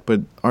can get, but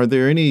are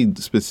there any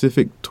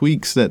specific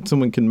tweaks that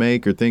someone can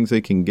make or things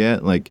they can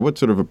get? Like, what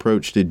sort of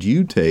approach did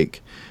you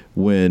take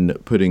when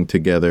putting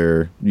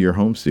together your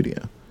home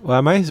studio?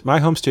 Well, my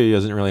home studio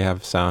doesn't really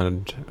have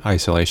sound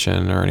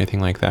isolation or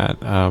anything like that.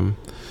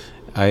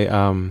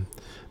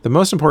 The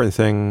most important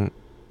thing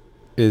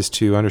is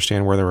to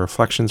understand where the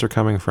reflections are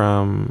coming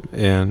from,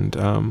 and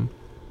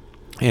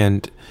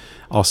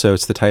also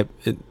it's the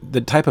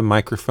type of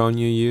microphone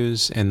you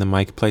use, and the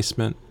mic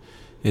placement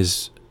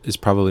is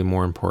probably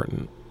more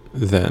important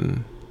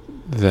than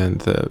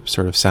the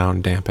sort of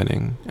sound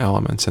dampening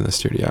elements in the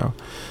studio.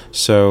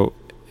 So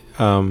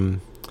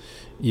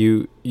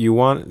you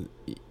want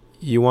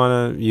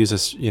to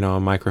use a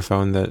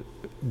microphone that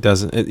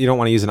doesn't. You don't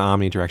want to use an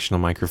omnidirectional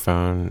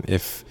microphone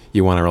if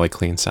you want a really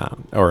clean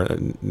sound, or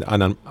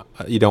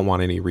you don't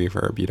want any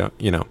reverb.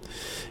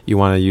 You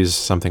want to use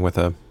something with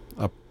a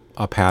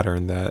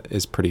pattern that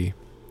is pretty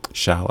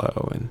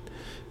shallow and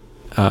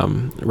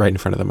right in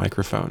front of the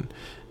microphone,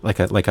 like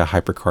a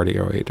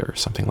hypercardioid or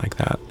something like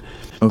that.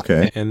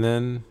 Okay. And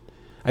then,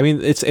 I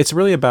mean, it's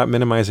really about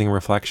minimizing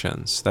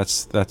reflections.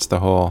 That's the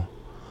whole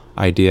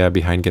idea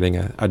behind getting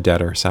a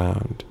deader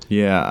sound.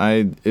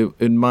 Yeah,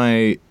 in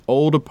my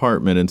old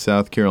apartment in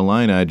South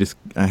Carolina,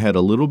 I had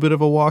a little bit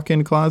of a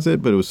walk-in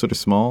closet, but it was sort of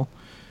small.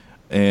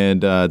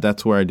 And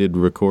that's where I did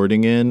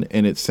recording in,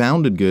 and it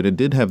sounded good. It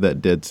did have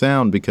that dead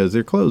sound because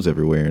there are clothes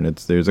everywhere, and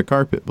there's a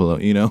carpet below,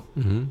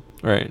 Mm-hmm.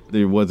 Right.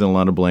 There wasn't a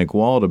lot of blank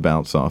wall to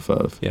bounce off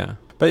of. Yeah.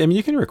 But I mean,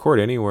 you can record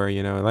anywhere,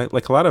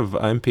 like a lot of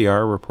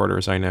NPR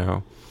reporters I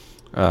know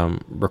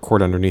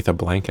record underneath a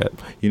blanket.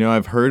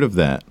 I've heard of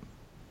that.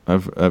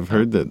 I've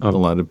heard that a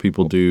lot of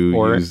people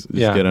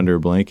get under a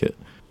blanket.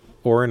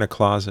 Or in a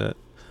closet.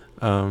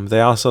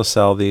 They also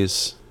sell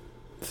these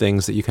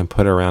things that you can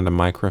put around a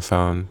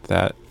microphone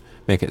that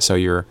make it so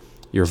your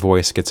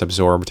voice gets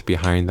absorbed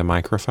behind the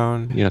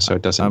microphone, so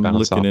it doesn't bounce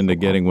off. I'm looking into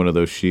getting one of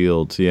those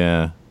shields,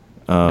 yeah.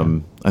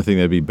 I think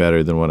that'd be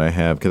better than what I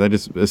have, because I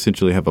just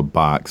essentially have a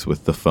box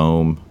with the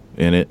foam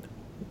in it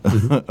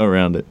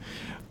around it.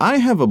 I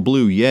have a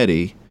Blue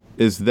Yeti.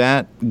 Is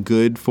that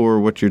good for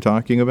what you're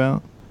talking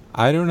about?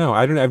 I don't know.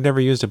 I've never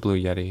used a Blue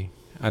Yeti.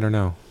 I don't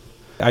know.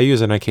 I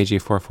use an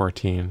IKG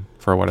 414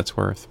 for what it's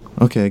worth.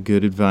 Okay,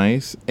 good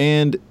advice.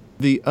 And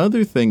the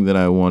other thing that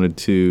I wanted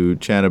to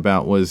chat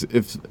about was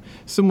if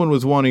someone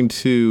was wanting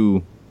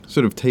to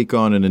sort of take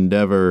on an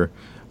endeavor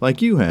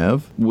like you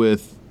have,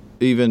 with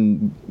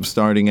even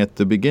starting at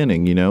the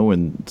beginning,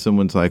 when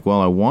someone's like,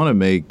 well, I want to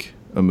make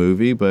a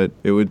movie, but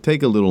it would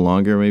take a little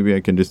longer. Maybe I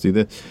can just do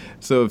this.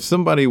 So if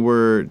somebody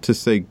were to,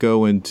 say,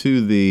 go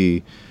into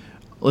the,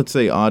 let's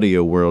say,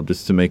 audio world,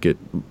 just to make it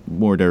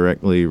more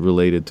directly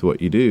related to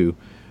what you do,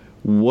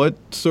 what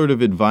sort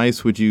of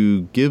advice would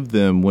you give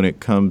them when it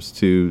comes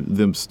to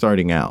them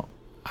starting out?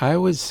 I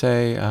would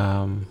say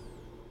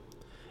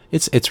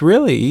it's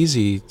really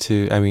easy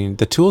to. I mean,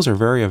 the tools are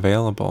very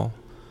available.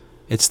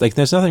 It's like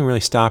there's nothing really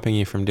stopping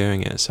you from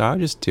doing it. So I would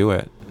just do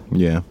it.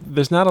 Yeah.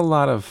 There's not a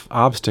lot of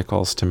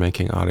obstacles to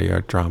making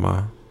audio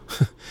drama.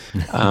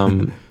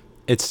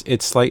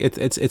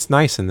 It's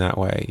nice in that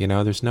way.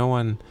 There's no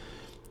one.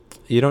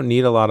 You don't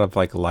need a lot of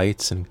like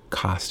lights and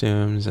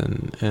costumes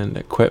and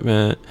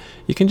equipment.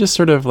 You can just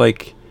sort of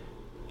like,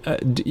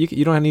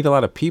 you don't need a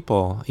lot of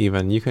people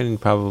even. You can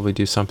probably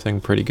do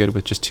something pretty good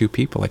with just two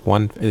people,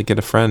 get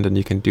a friend and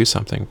you can do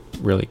something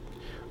really,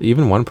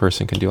 even one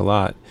person can do a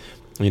lot.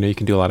 You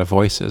can do a lot of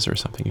voices or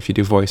something. If you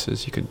do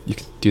voices, you could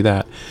do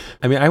that.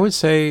 I mean, I would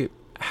say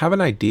have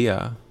an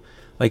idea.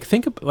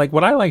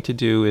 What I like to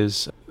do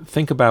is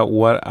think about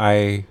what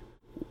I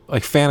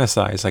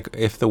fantasize,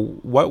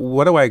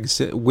 what do I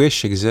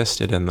wish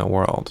existed in the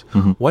world?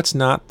 Mm-hmm. What's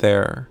not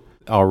there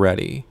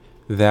already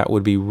that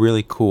would be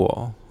really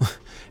cool?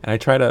 And I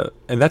try to,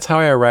 and that's how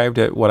I arrived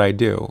at what I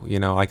do.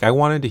 I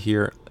wanted to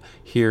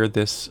hear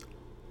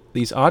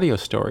these audio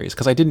stories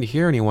because I didn't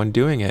hear anyone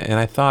doing it, and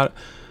I thought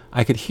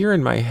I could hear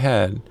in my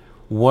head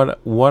what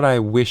I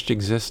wished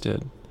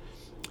existed,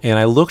 and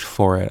I looked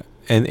for it.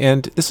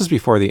 And this was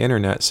before the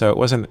internet, so it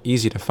wasn't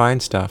easy to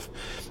find stuff.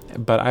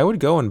 But I would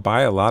go and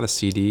buy a lot of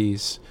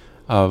CDs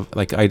of,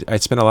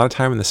 I'd spend a lot of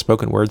time in the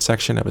spoken word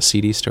section of a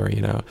CD store,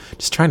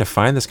 just trying to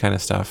find this kind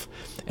of stuff.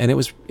 And it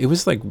was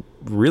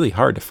really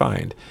hard to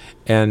find.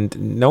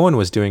 And no one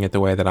was doing it the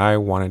way that I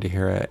wanted to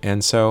hear it.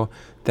 And so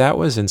that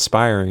was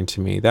inspiring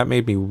to me. That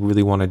made me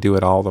really want to do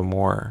it all the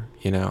more,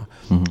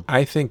 Mm-hmm.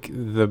 I think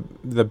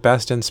the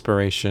best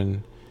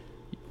inspiration,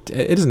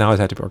 it doesn't always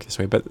have to work this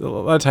way, but a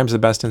lot of times the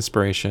best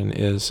inspiration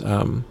is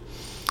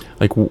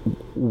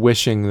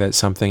wishing that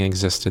something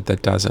existed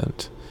that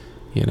doesn't,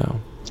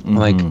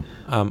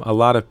 Mm-hmm. a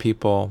lot of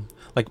people,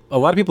 like a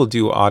lot of people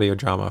do audio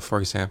drama, for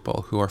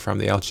example, who are from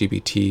the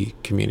LGBT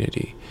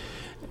community,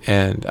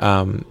 and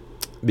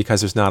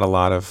because there's not a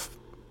lot of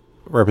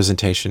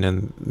representation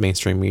in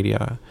mainstream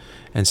media,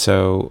 and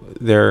so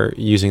they're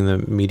using the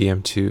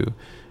medium to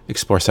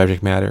explore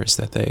subject matters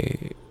that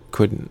they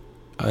couldn't,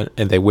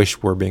 and they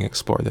wish were being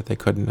explored that they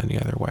couldn't any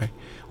other way,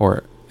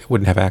 or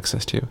wouldn't have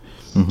access to.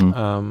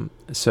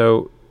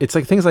 So it's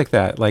like things like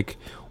that. Like,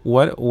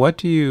 what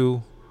do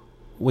you,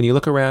 when you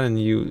look around and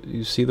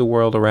you see the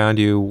world around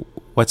you,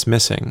 what's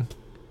missing?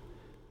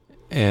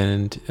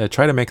 And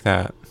try to make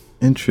that.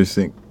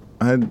 Interesting.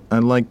 I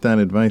like that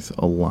advice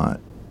a lot.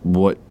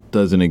 What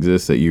doesn't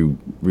exist that you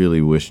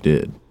really wish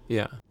did?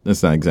 Yeah.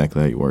 That's not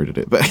exactly how you worded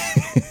it, but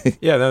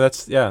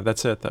that's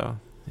it though.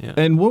 Yeah.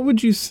 And what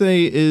would you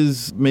say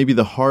is maybe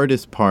the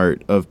hardest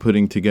part of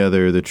putting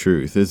together The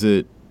Truth? Is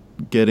it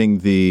getting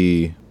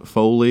the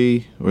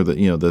Foley or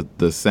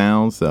the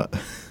sounds, the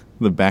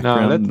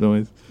background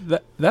noise?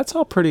 That's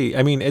all pretty.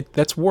 I mean,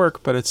 that's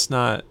work, but it's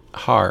not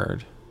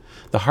hard.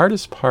 The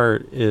hardest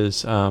part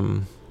is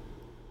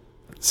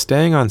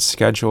staying on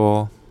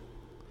schedule,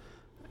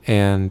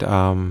 and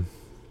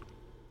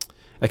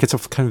like it's a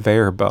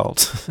conveyor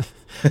belt.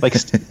 Like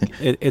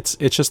it's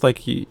just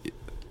like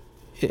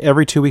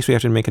every 2 weeks we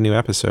have to make a new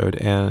episode,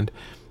 and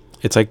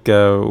it's like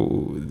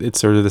it's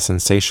sort of this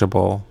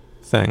insatiable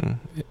thing,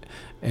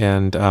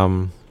 and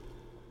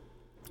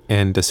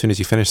as soon as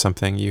you finish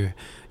something,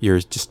 you're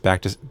just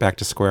back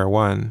to square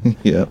one.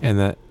 Yeah.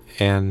 And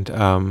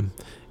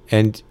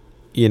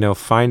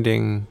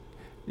finding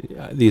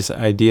these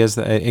ideas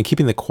and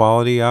keeping the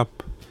quality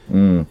up,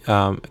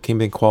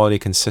 keeping quality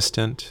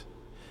consistent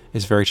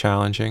is very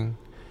challenging.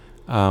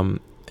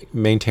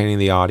 Maintaining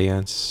the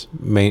audience,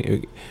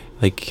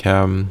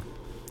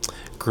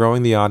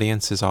 growing the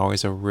audience is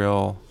always a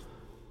real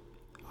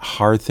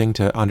hard thing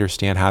to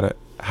understand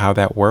how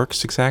that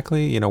works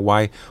exactly.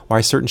 Why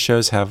certain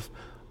shows have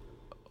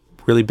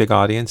really big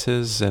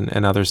audiences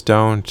and others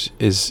don't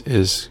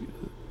is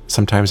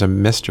sometimes a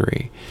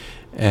mystery,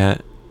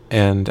 and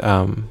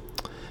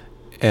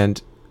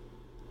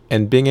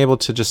being able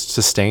to just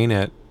sustain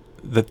it.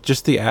 The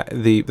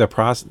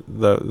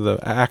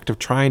act of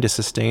trying to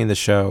sustain the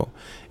show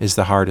is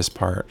the hardest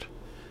part,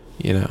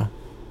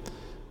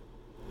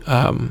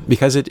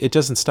 because it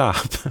doesn't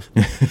stop,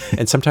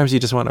 and sometimes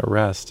you just want to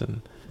rest.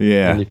 And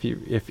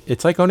if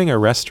it's like owning a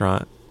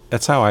restaurant,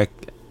 that's how I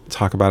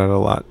talk about it a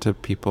lot to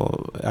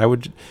people.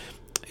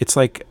 It's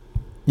like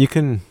you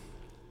can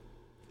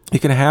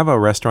have a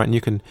restaurant and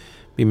you can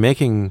be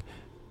making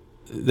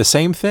the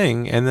same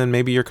thing, and then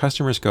maybe your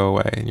customers go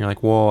away and you're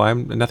like, well,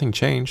 nothing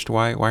changed.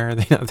 Why are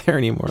they not there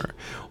anymore?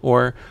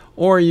 Or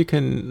you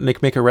can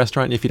make a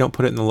restaurant, and if you don't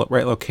put it in the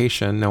right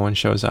location, no one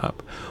shows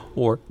up.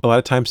 Or a lot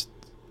of times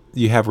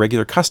you have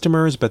regular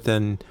customers, but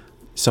then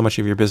so much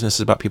of your business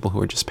is about people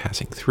who are just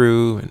passing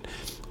through, and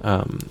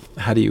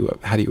how do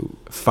you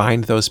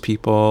find those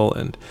people?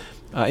 And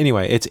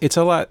anyway, it's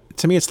a lot.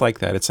 To me, it's like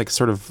that. It's like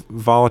sort of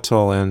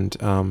volatile, and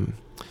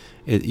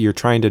you're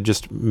trying to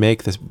just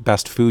make the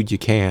best food you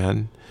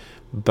can,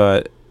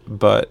 but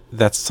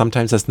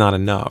sometimes that's not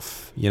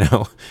enough,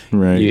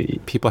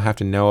 Right. People have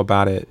to know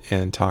about it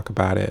and talk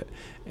about it,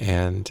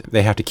 and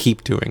they have to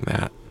keep doing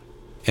that,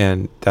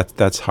 and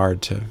that's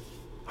hard to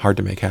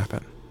make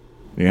happen.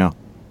 Yeah.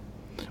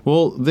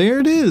 Well, there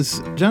it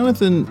is.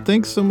 Jonathan,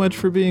 thanks so much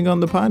for being on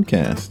the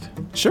podcast.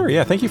 Sure.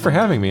 Yeah. Thank you for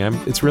having me.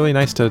 It's really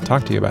nice to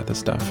talk to you about this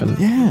stuff, and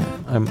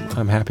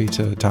I'm happy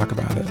to talk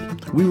about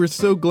it. We were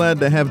so glad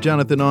to have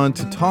Jonathan on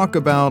to talk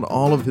about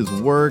all of his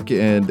work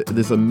and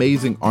this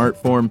amazing art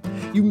form.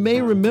 You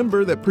may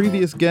remember that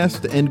previous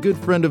guest and good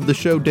friend of the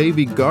show,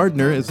 Davey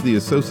Gardner, is the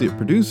associate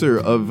producer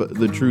of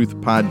The Truth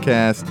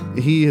podcast.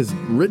 He has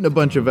written a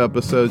bunch of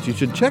episodes. You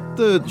should check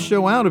the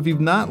show out if you've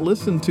not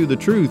listened to The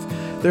Truth.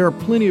 There are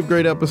plenty of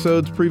great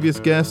episodes. Previous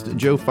guest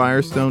Joe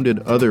Firestone did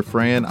Other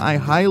Fran. I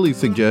highly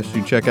suggest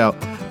you check out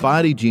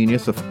Body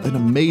Genius, an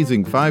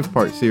amazing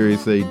 5-part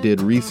series they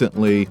did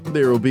recently.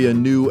 There will be a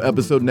new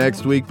episode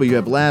next week, but you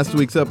have last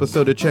week's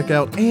episode to check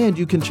out, and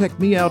you can check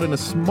me out in a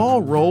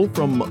small role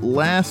from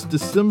last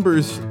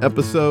December's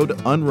episode,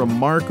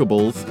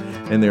 Unremarkables,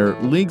 and there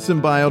are links in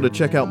bio to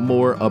check out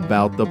more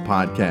about the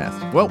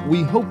podcast. Well,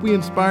 we hope we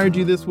inspired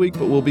you this week,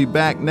 but we'll be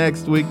back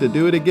next week to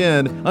do it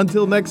again.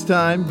 Until next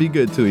time, be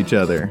good to each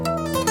other.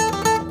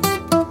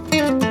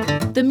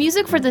 The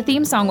music for the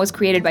theme song was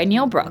created by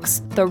Neil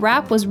Brooks. The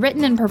rap was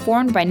written and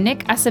performed by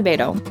Nick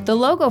Acevedo. The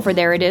logo for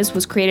There It Is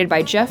was created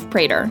by Jeff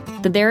Prater.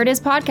 The There It Is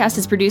podcast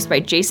is produced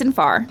by Jason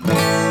Farr.